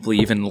it's probably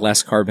even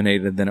less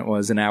carbonated than it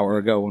was an hour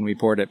ago when we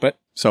poured it. But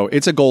So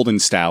it's a golden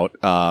stout,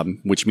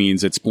 which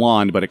means it's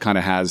blonde, but it kind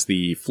of has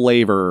the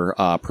flavor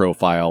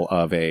profile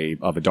of a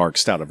dark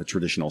stout, of a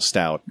traditional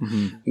stout.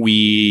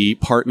 We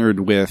partnered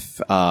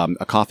with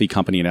a coffee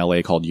company in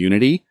LA called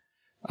Unity.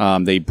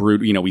 They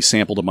brewed, we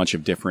sampled a bunch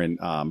of different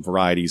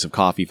varieties of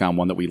coffee, found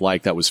one that we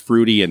liked that was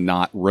fruity and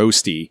not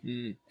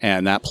roasty.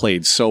 And that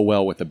played so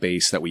well with the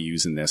base that we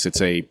use in this.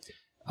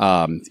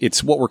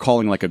 It's what we're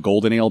calling like a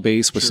golden ale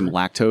base with some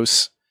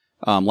lactose.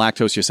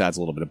 Lactose just adds a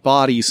little bit of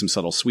body, some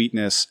subtle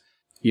sweetness.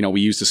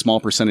 We used a small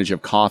percentage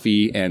of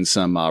coffee and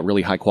some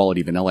really high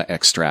quality vanilla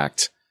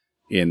extract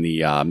in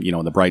the,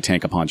 in the Bright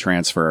Tank upon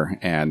transfer.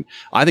 And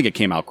I think it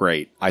came out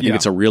great. I think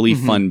it's a really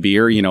fun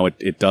beer.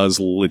 It does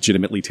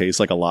legitimately taste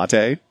like a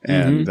latte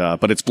and,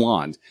 but it's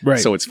blonde. Right.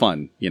 So it's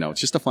fun.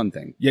 It's just a fun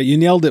thing. Yeah, you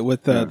nailed it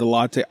with the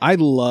latte. I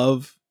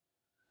love.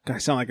 God, I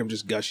sound like I'm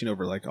just gushing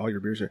over like all your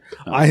beers here.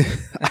 I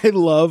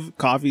love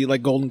coffee,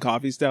 like golden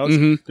coffee stouts.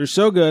 They're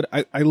so good.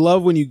 I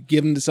love when you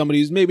give them to somebody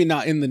who's maybe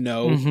not in the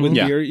know with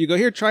Yeah. beer. You go,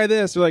 here, try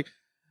this. They're like,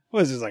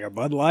 what is this, like a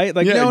Bud Light?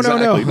 Like, no,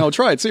 exactly. no. No,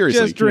 try it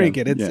seriously. Just drink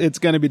Yeah. it. Yeah. It's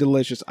going to be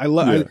delicious. I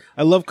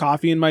love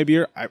coffee in my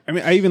beer. I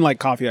mean, I even like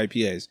coffee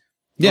IPAs.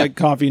 I Yeah. like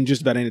coffee in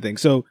just about anything.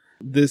 So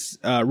this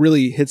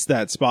really hits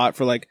that spot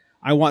for like,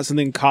 I want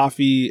something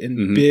coffee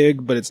and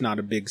big, but it's not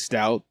a big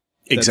stout.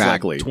 That's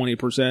Exactly. like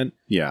 20%.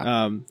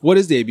 Yeah. What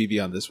is the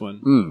ABV on this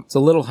one? it's a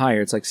little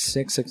higher. It's like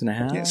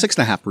 6.5. Yeah,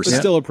 6.5%. It's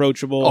still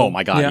approachable. Oh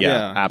my God. Yeah.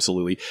 Yeah,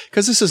 absolutely.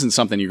 Cause this isn't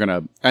something you're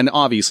going to, and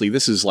obviously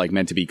this is like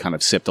meant to be kind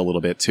of sipped a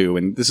little bit too.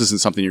 And this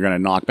isn't something you're going to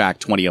knock back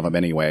 20 of them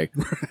anyway.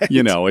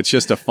 It's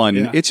just a fun,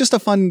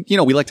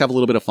 we like to have a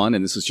little bit of fun.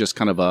 And this is just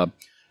kind of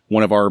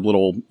one of our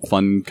little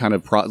fun kind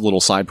of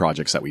little side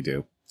projects that we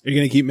do. Are you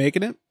going to keep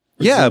making it?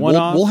 Or is Yeah. it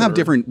one-off, We'll have or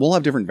different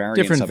variants.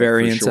 Different of it for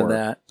variants sure. of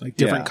that. like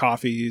different Yeah.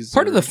 coffees.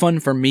 Part of the fun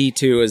for me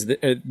too is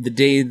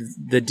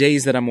the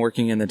days that I'm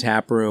working in the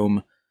tap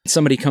room,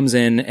 somebody comes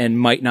in and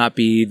might not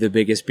be the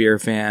biggest beer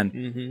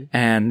fan,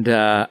 and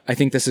I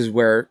think this is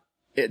where.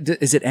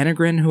 Is it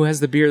Enegren who has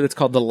the beer that's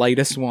called the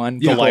lightest one?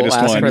 Yeah, People lightest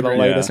ask one. for the Yeah.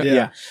 lightest one. Yeah.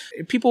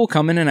 Yeah. People will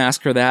come in and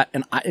ask for that,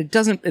 and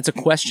it's a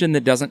question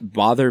that doesn't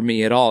bother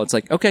me at all. It's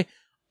like, okay,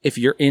 if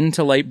you're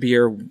into light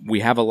beer,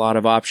 we have a lot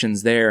of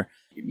options there.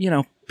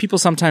 People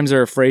sometimes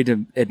are afraid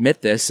to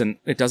admit this, and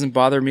it doesn't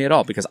bother me at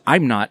all because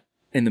I'm not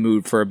in the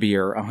mood for a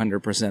beer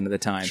 100% of the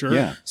time. Sure.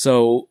 Yeah.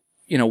 So,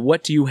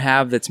 what do you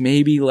have that's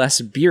maybe less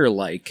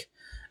beer-like?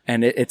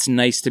 And it's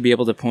nice to be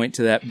able to point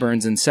to that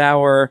Burns and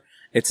Sour.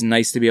 It's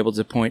nice to be able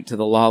to point to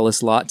the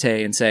Lawless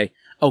Latte and say,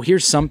 oh,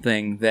 here's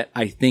something that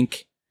I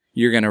think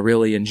you're going to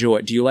really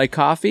enjoy. Do you like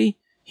coffee?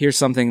 Here's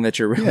something that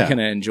you're really Yeah. going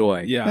to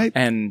enjoy. Yeah. I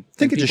And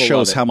think it just people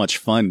love shows how much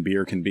fun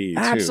beer can be, too.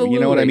 Absolutely. You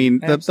know what I mean?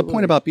 The Absolutely.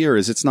 point about beer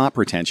is it's not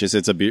pretentious.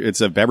 It's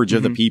a beverage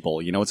of the people.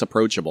 It's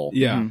approachable.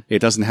 Yeah. It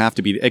doesn't have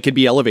to be, it could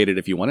be elevated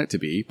if you want it to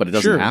be, but it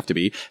doesn't Sure. have to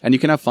be. And you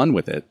can have fun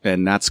with it.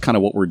 And that's kind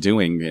of what we're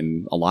doing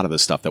in a lot of the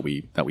stuff that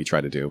we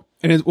try to do.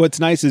 And what's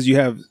nice is you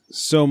have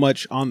so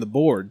much on the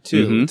board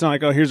too. It's not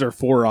like, oh, here's our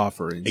 4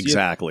 offerings. You have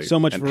Exactly. So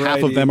much and variety.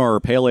 half of them are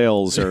pale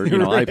ales or,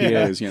 Right.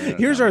 IPAs.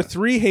 Here's our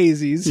 3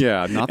 hazies.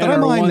 Yeah. Not that and I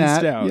our mind one that,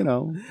 stout.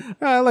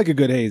 I like a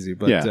good hazy,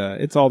 but Yeah.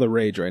 it's all the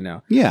rage right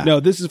now. Yeah. No,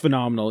 this is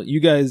phenomenal. You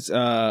guys,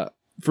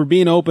 for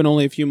being open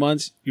only a few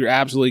months, you're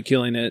absolutely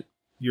killing it.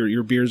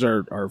 Your beers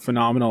are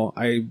phenomenal.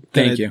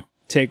 Thank you.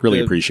 Take Really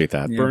the appreciate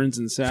that. Burns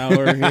and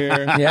Sour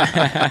here.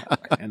 Yeah.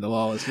 And the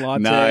Lawless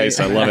Latte. Nice.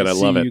 I love it. I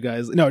See love it. You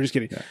guys. No, just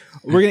kidding.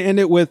 We're gonna end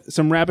it with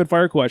some rapid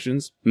fire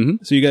questions.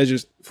 So you guys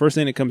just first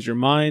thing that comes to your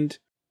mind.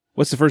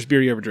 What's the first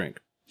beer you ever drank?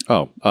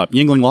 Oh,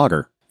 Yingling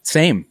Lager.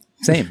 Same.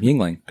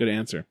 Yingling. Good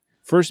answer.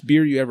 First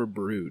beer you ever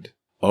brewed.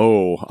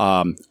 Oh,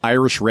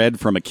 Irish Red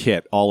from a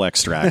kit, all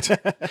extract.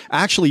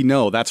 Actually,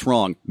 no, that's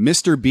wrong.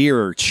 Mr.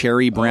 Beer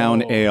Cherry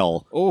Brown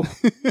Ale. Oh,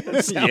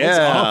 that sounds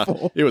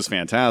awful. It was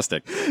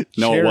fantastic.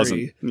 No, Cherry. it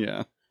wasn't.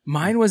 Yeah.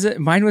 Mine was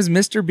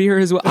Mr. Beer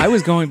as well. I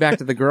was going back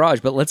to the garage,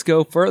 but let's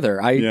go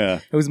further. Yeah.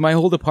 It was my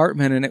whole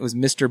department, and it was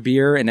Mr.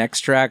 Beer and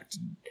extract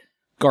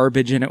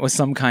garbage and it was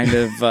some kind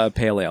of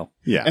pale ale.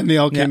 Yeah. And they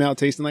all came out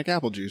tasting like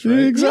apple juice, right?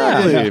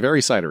 Exactly. Yeah.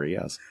 Very cidery,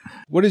 yes.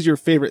 What is your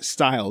favorite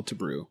style to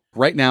brew?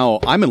 Right now,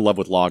 I'm in love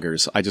with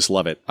lagers. I just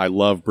love it. I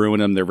love brewing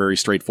them. They're very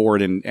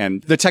straightforward.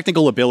 And the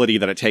technical ability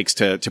that it takes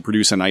to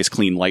produce a nice,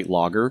 clean, light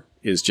lager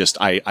is just,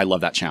 I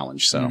love that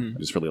challenge. So I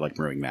just really like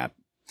brewing that.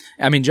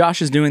 I mean,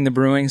 Josh is doing the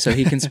brewing, so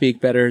he can speak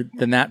better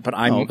than that, but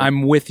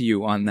I'm with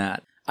you on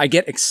that. I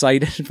get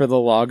excited for the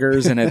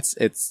lagers, and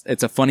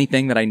it's a funny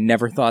thing that I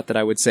never thought that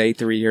I would say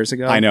 3 years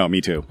ago. I know,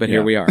 me too. But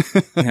here we are.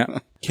 Yeah.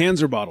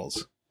 Cans or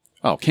bottles?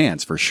 Oh,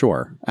 cans for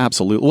sure.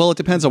 Absolutely. Well, it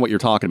depends on what you're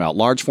talking about.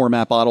 Large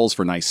format bottles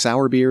for nice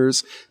sour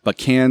beers, but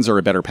cans are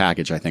a better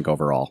package, I think,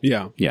 overall.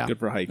 Yeah. Yeah. Good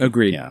for hiking.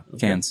 Agreed. Yeah.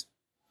 Cans.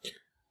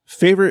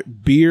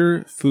 Favorite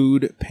beer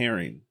food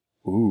pairing?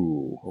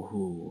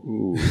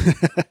 Ooh.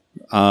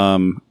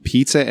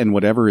 Pizza and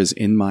whatever is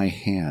in my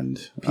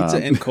hand. Pizza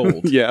and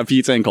cold. Yeah,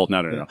 pizza and cold.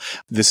 No.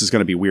 This is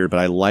going to be weird, but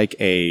I like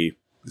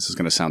this is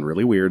going to sound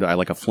really weird. I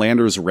like a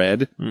Flanders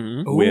red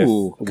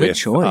Ooh, good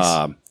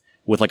choice.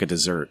 With like a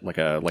dessert, like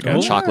a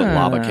chocolate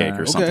lava cake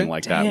or something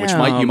like that, which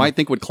you might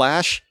think would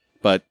clash,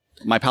 but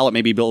my palate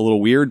may be a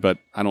little weird, but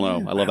I don't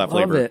know. I love that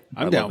flavor. it.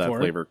 I'm I down love that for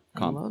it. flavor.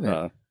 I love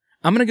it.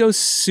 I'm going to go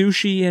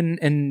sushi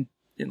and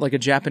like a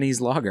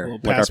Japanese lager.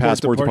 Like our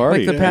passport to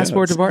party. Like the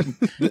passport to party.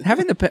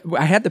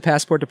 I had the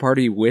passport to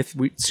party with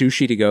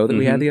sushi to go that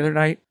we had the other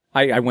night.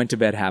 I went to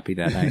bed happy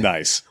that night.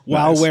 Nice.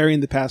 While Nice.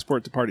 wearing the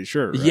passport to party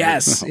shirt, right?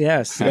 Yes.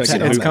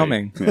 Absolutely. It's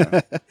coming.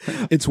 Yeah.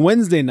 It's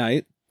Wednesday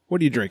night. What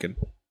are you drinking?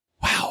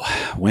 Wow.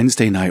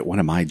 Wednesday night, what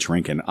am I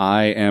drinking?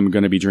 I am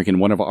going to be drinking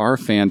one of our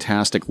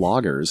fantastic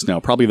lagers.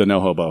 No, probably the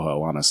Noho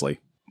Boho, honestly.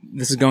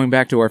 This is going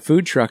back to our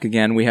food truck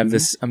again. We have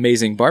this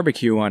amazing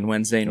barbecue on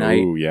Wednesday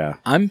night. Oh, yeah.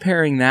 I'm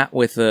pairing that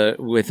with an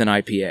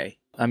IPA.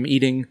 I'm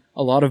eating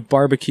a lot of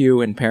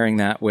barbecue and pairing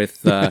that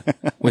with a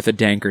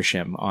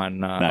Dankershim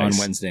on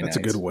Wednesday night. That's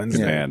a good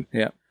Wednesday. Man.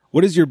 Yeah.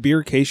 What is your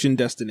beercation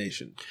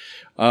destination?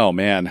 Oh,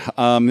 man.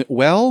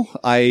 Well,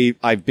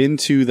 I've been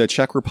to the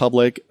Czech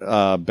Republic,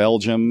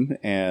 Belgium,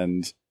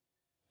 and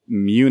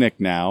Munich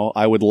now.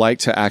 I would like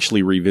to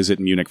actually revisit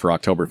Munich for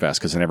Oktoberfest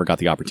because I never got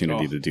the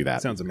opportunity to do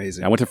that. Sounds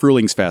amazing. I went to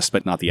Frühlingsfest,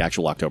 but not the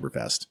actual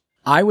Oktoberfest.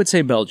 I would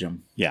say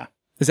Belgium. Yeah.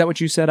 Is that what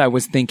you said? I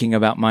was thinking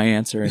about my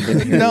answer and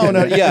didn't hear you.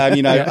 No. Yeah. I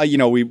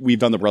mean, we've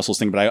done the Brussels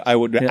thing, but I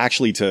would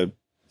actually to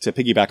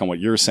piggyback on what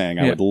you're saying,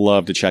 I would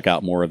love to check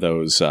out more of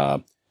those,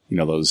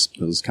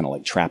 those kind of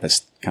like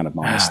Trappist kind of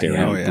monastery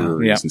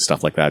breweries and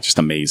stuff like that. Just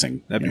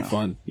amazing. That'd be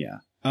fun. Yeah.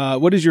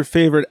 What is your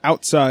favorite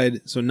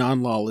outside, so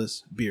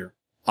non-lawless beer?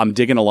 I'm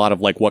digging a lot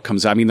of like what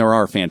comes out. I mean, there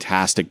are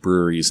fantastic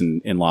breweries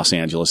in Los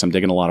Angeles. I'm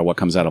digging a lot of what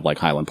comes out of like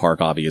Highland Park,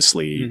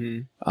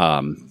 obviously,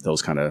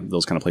 those kind of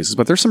places.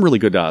 But there's some really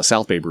good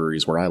South Bay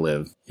breweries where I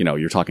live. You know,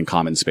 you're talking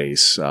Common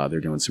Space.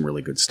 They're doing some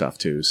really good stuff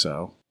too.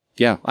 So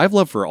yeah, I have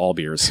love for all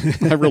beers.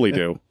 I really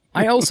do.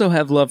 I also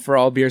have love for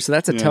all beer, so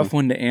that's a tough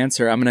one to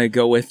answer. I'm going to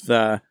go with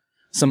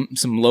some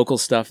local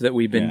stuff that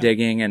we've been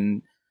digging,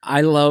 and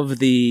I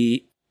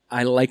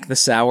like the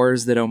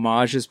sours that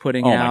Homage is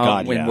putting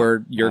out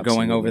when you're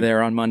going over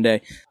there on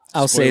Monday.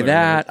 I'll say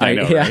that. I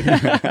know,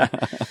 right?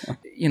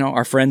 You know,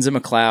 our friends at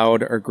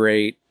McLeod are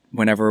great.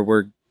 Whenever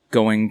we're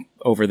going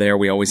over there,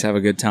 we always have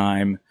a good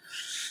time.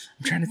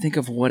 I'm trying to think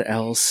of what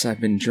else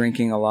I've been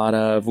drinking a lot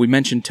of. We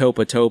mentioned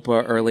Topa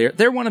Topa earlier.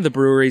 They're one of the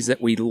breweries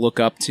that we look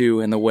up to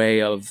in the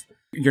way of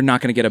you're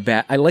not going to get a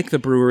bad. I like the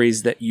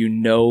breweries that you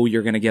know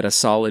you're going to get a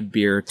solid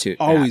beer to.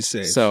 Always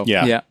safe. So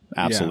yeah,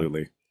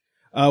 absolutely.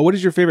 What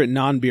is your favorite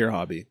non-beer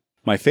hobby?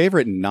 My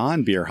favorite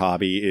non-beer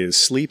hobby is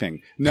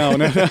sleeping. No.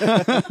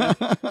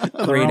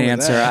 Great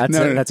answer.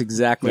 That's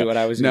exactly what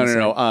I was going to say.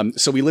 No.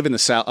 So we live in the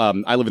South.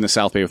 I live in the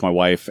South Bay with my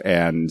wife,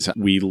 and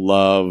we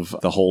love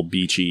the whole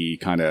beachy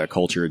kind of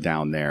culture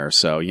down there.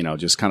 So, you know,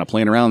 just kind of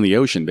playing around in the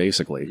ocean,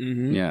 basically.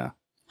 Mm-hmm. Yeah.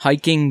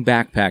 Hiking,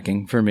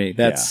 backpacking for me.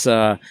 That's,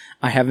 I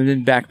haven't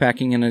been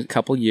backpacking in a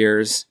couple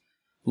years.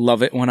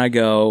 Love it when I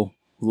go.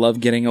 Love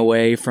getting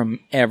away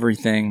from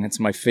everything. It's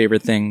my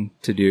favorite thing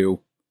to do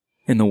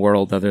in the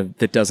world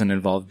that doesn't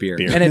involve beer.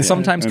 And it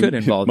sometimes could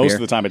involve Most beer.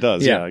 of the time it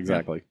does. Yeah,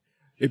 exactly.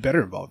 It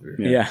better involve beer.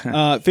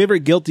 Yeah.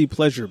 Favorite guilty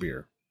pleasure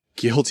beer?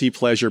 Guilty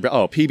pleasure.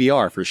 Oh,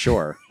 PBR for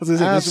sure.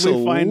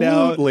 Absolutely. We find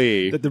out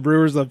that the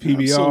brewers love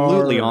PBR.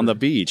 Absolutely. On the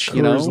beach.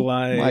 You know? Coors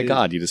Light. My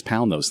God, you just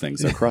pound those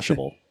things. They're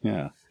crushable.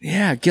 Yeah.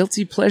 Yeah,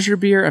 guilty pleasure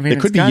beer. I mean, it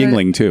could be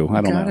Yingling too.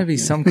 I don't know. It's gotta be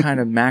some kind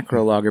of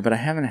macro lager, but I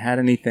haven't had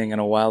anything in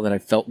a while that I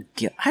felt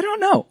I don't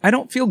know. I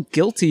don't feel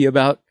guilty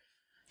about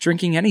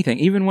drinking anything.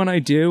 Even when I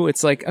do,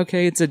 it's like,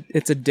 okay, it's a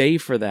day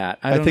for that.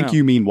 I don't think know.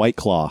 you mean White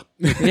Claw.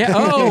 Yeah.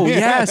 Oh,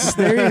 yes.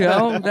 There you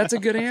go. That's a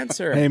good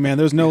answer. Hey, man,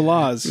 there's no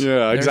laws.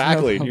 Yeah,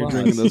 exactly. No You're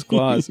drinking those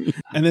claws.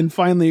 And then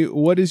finally,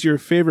 what is your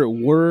favorite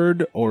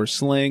word or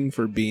slang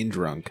for being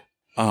drunk?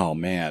 Oh,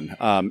 man.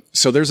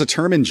 So there's a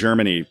term in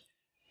Germany,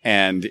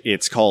 and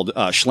it's called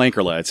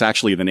Schlenkerla. It's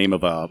actually the name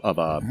of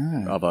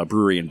a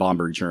brewery in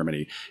Bamberg,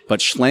 Germany. But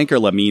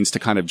Schlenkerla means to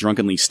kind of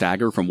drunkenly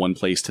stagger from one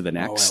place to the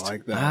next. Oh, I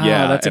like that.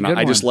 Yeah, that's a and good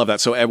I just one. love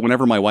that. So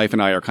whenever my wife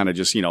and I are kind of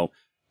just, you know,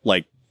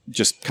 like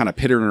just kind of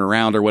pittering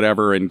around or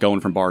whatever and going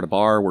from bar to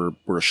bar, we're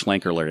a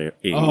Schlenkerler.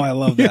 Oh, I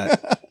love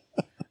that.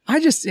 I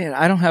just,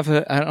 I don't have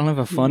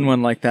a fun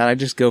one like that. I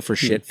just go for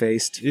shit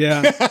faced.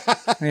 Yeah.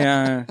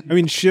 Yeah. I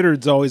mean,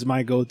 Shittard's always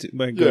my go-to.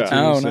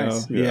 Oh, so,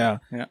 nice. Yeah.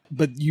 Yeah.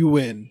 But you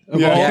win. Of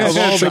Yeah. all, Yeah, of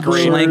all it's the a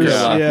great brewers,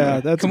 Schlenker. yeah,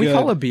 that's Can we good.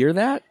 call a beer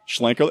that?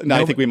 Schlenkerler? No,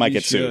 I think we might we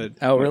get should. sued.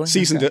 Oh, really?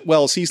 Cease and Okay.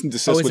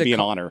 desist Oh, is would it be an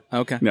called- honor.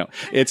 Okay. No,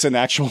 it's an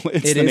actual.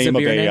 It's It the is a name of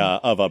beer name?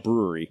 of a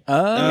brewery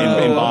Oh,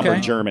 in okay.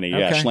 Bamberg, Germany.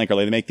 Yeah, Okay.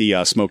 Schlenkerler. They make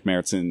the smoked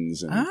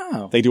Märtzens, and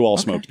Oh, they do all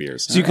okay. smoked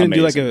beers. So you couldn't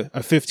do like Amazing.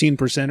 a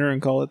 15%er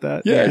and call it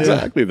that? Yeah,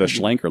 exactly. The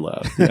Schlenkerler.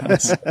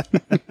 Yes.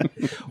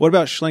 What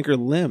about Schlenker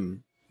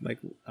Lim? Like,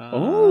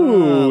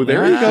 Oh,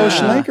 there you go, Ah.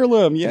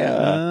 Schlenkerlim. Yeah.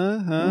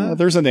 uh-huh.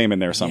 There's a name in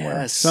there somewhere.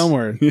 Yes.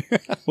 Somewhere. We'll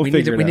we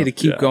figure it need out. to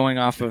keep Yeah. going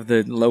off of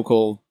the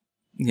local,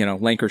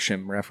 Lancashire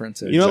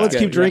references. You know, let's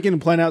Exactly. keep drinking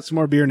and plan out some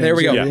more beer names. There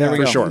we go. Yeah, There we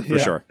for go. sure, for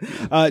Yeah. sure.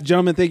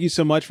 Gentlemen, thank you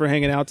so much for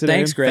hanging out today.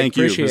 Thanks, Greg. Thank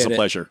you. It Appreciate was a it.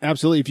 pleasure.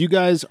 Absolutely. If you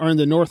guys are in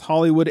the North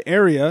Hollywood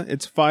area,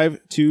 it's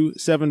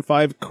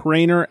 5275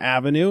 Craner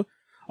Avenue.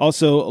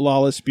 Also,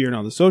 Lawless Beer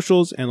on the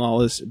socials and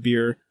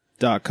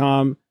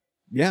lawlessbeer.com.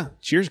 Yeah.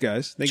 Cheers,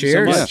 guys. Thank you so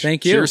Cheers. much. Yeah.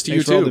 Thank you. Cheers to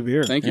Thanks you for all too. the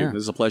beer. Thank you. Yeah.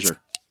 This is a pleasure.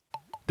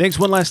 Thanks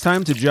one last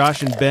time to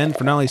Josh and Ben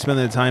for not only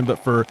spending the time,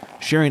 but for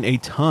sharing a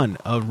ton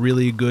of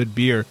really good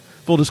beer.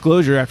 Full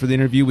disclosure, after the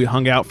interview, we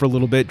hung out for a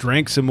little bit,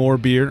 drank some more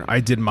beer. I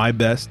did my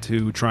best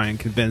to try and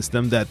convince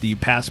them that the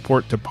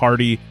Passport to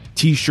Party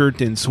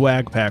t-shirt and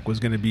swag pack was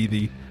going to be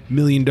the $1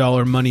 million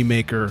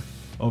moneymaker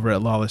over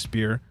at Lawless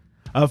Beer.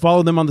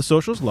 Follow them on the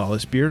socials,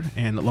 Lawless Beer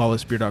and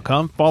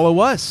lawlessbeer.com. Follow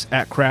us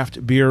at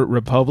Craft Beer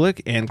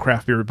Republic and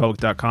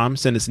craftbeerrepublic.com.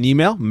 Send us an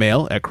email,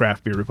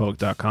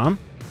 mail@craftbeerrepublic.com.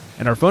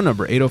 And our phone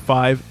number,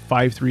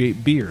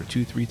 805-538-BEER,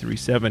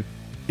 2337.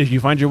 If you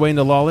find your way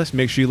into Lawless,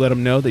 make sure you let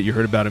them know that you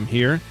heard about them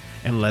here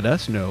and let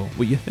us know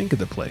what you think of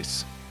the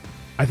place.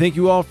 I thank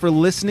you all for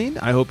listening.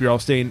 I hope you're all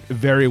staying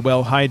very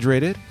well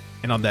hydrated.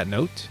 And on that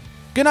note,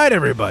 good night,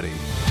 everybody.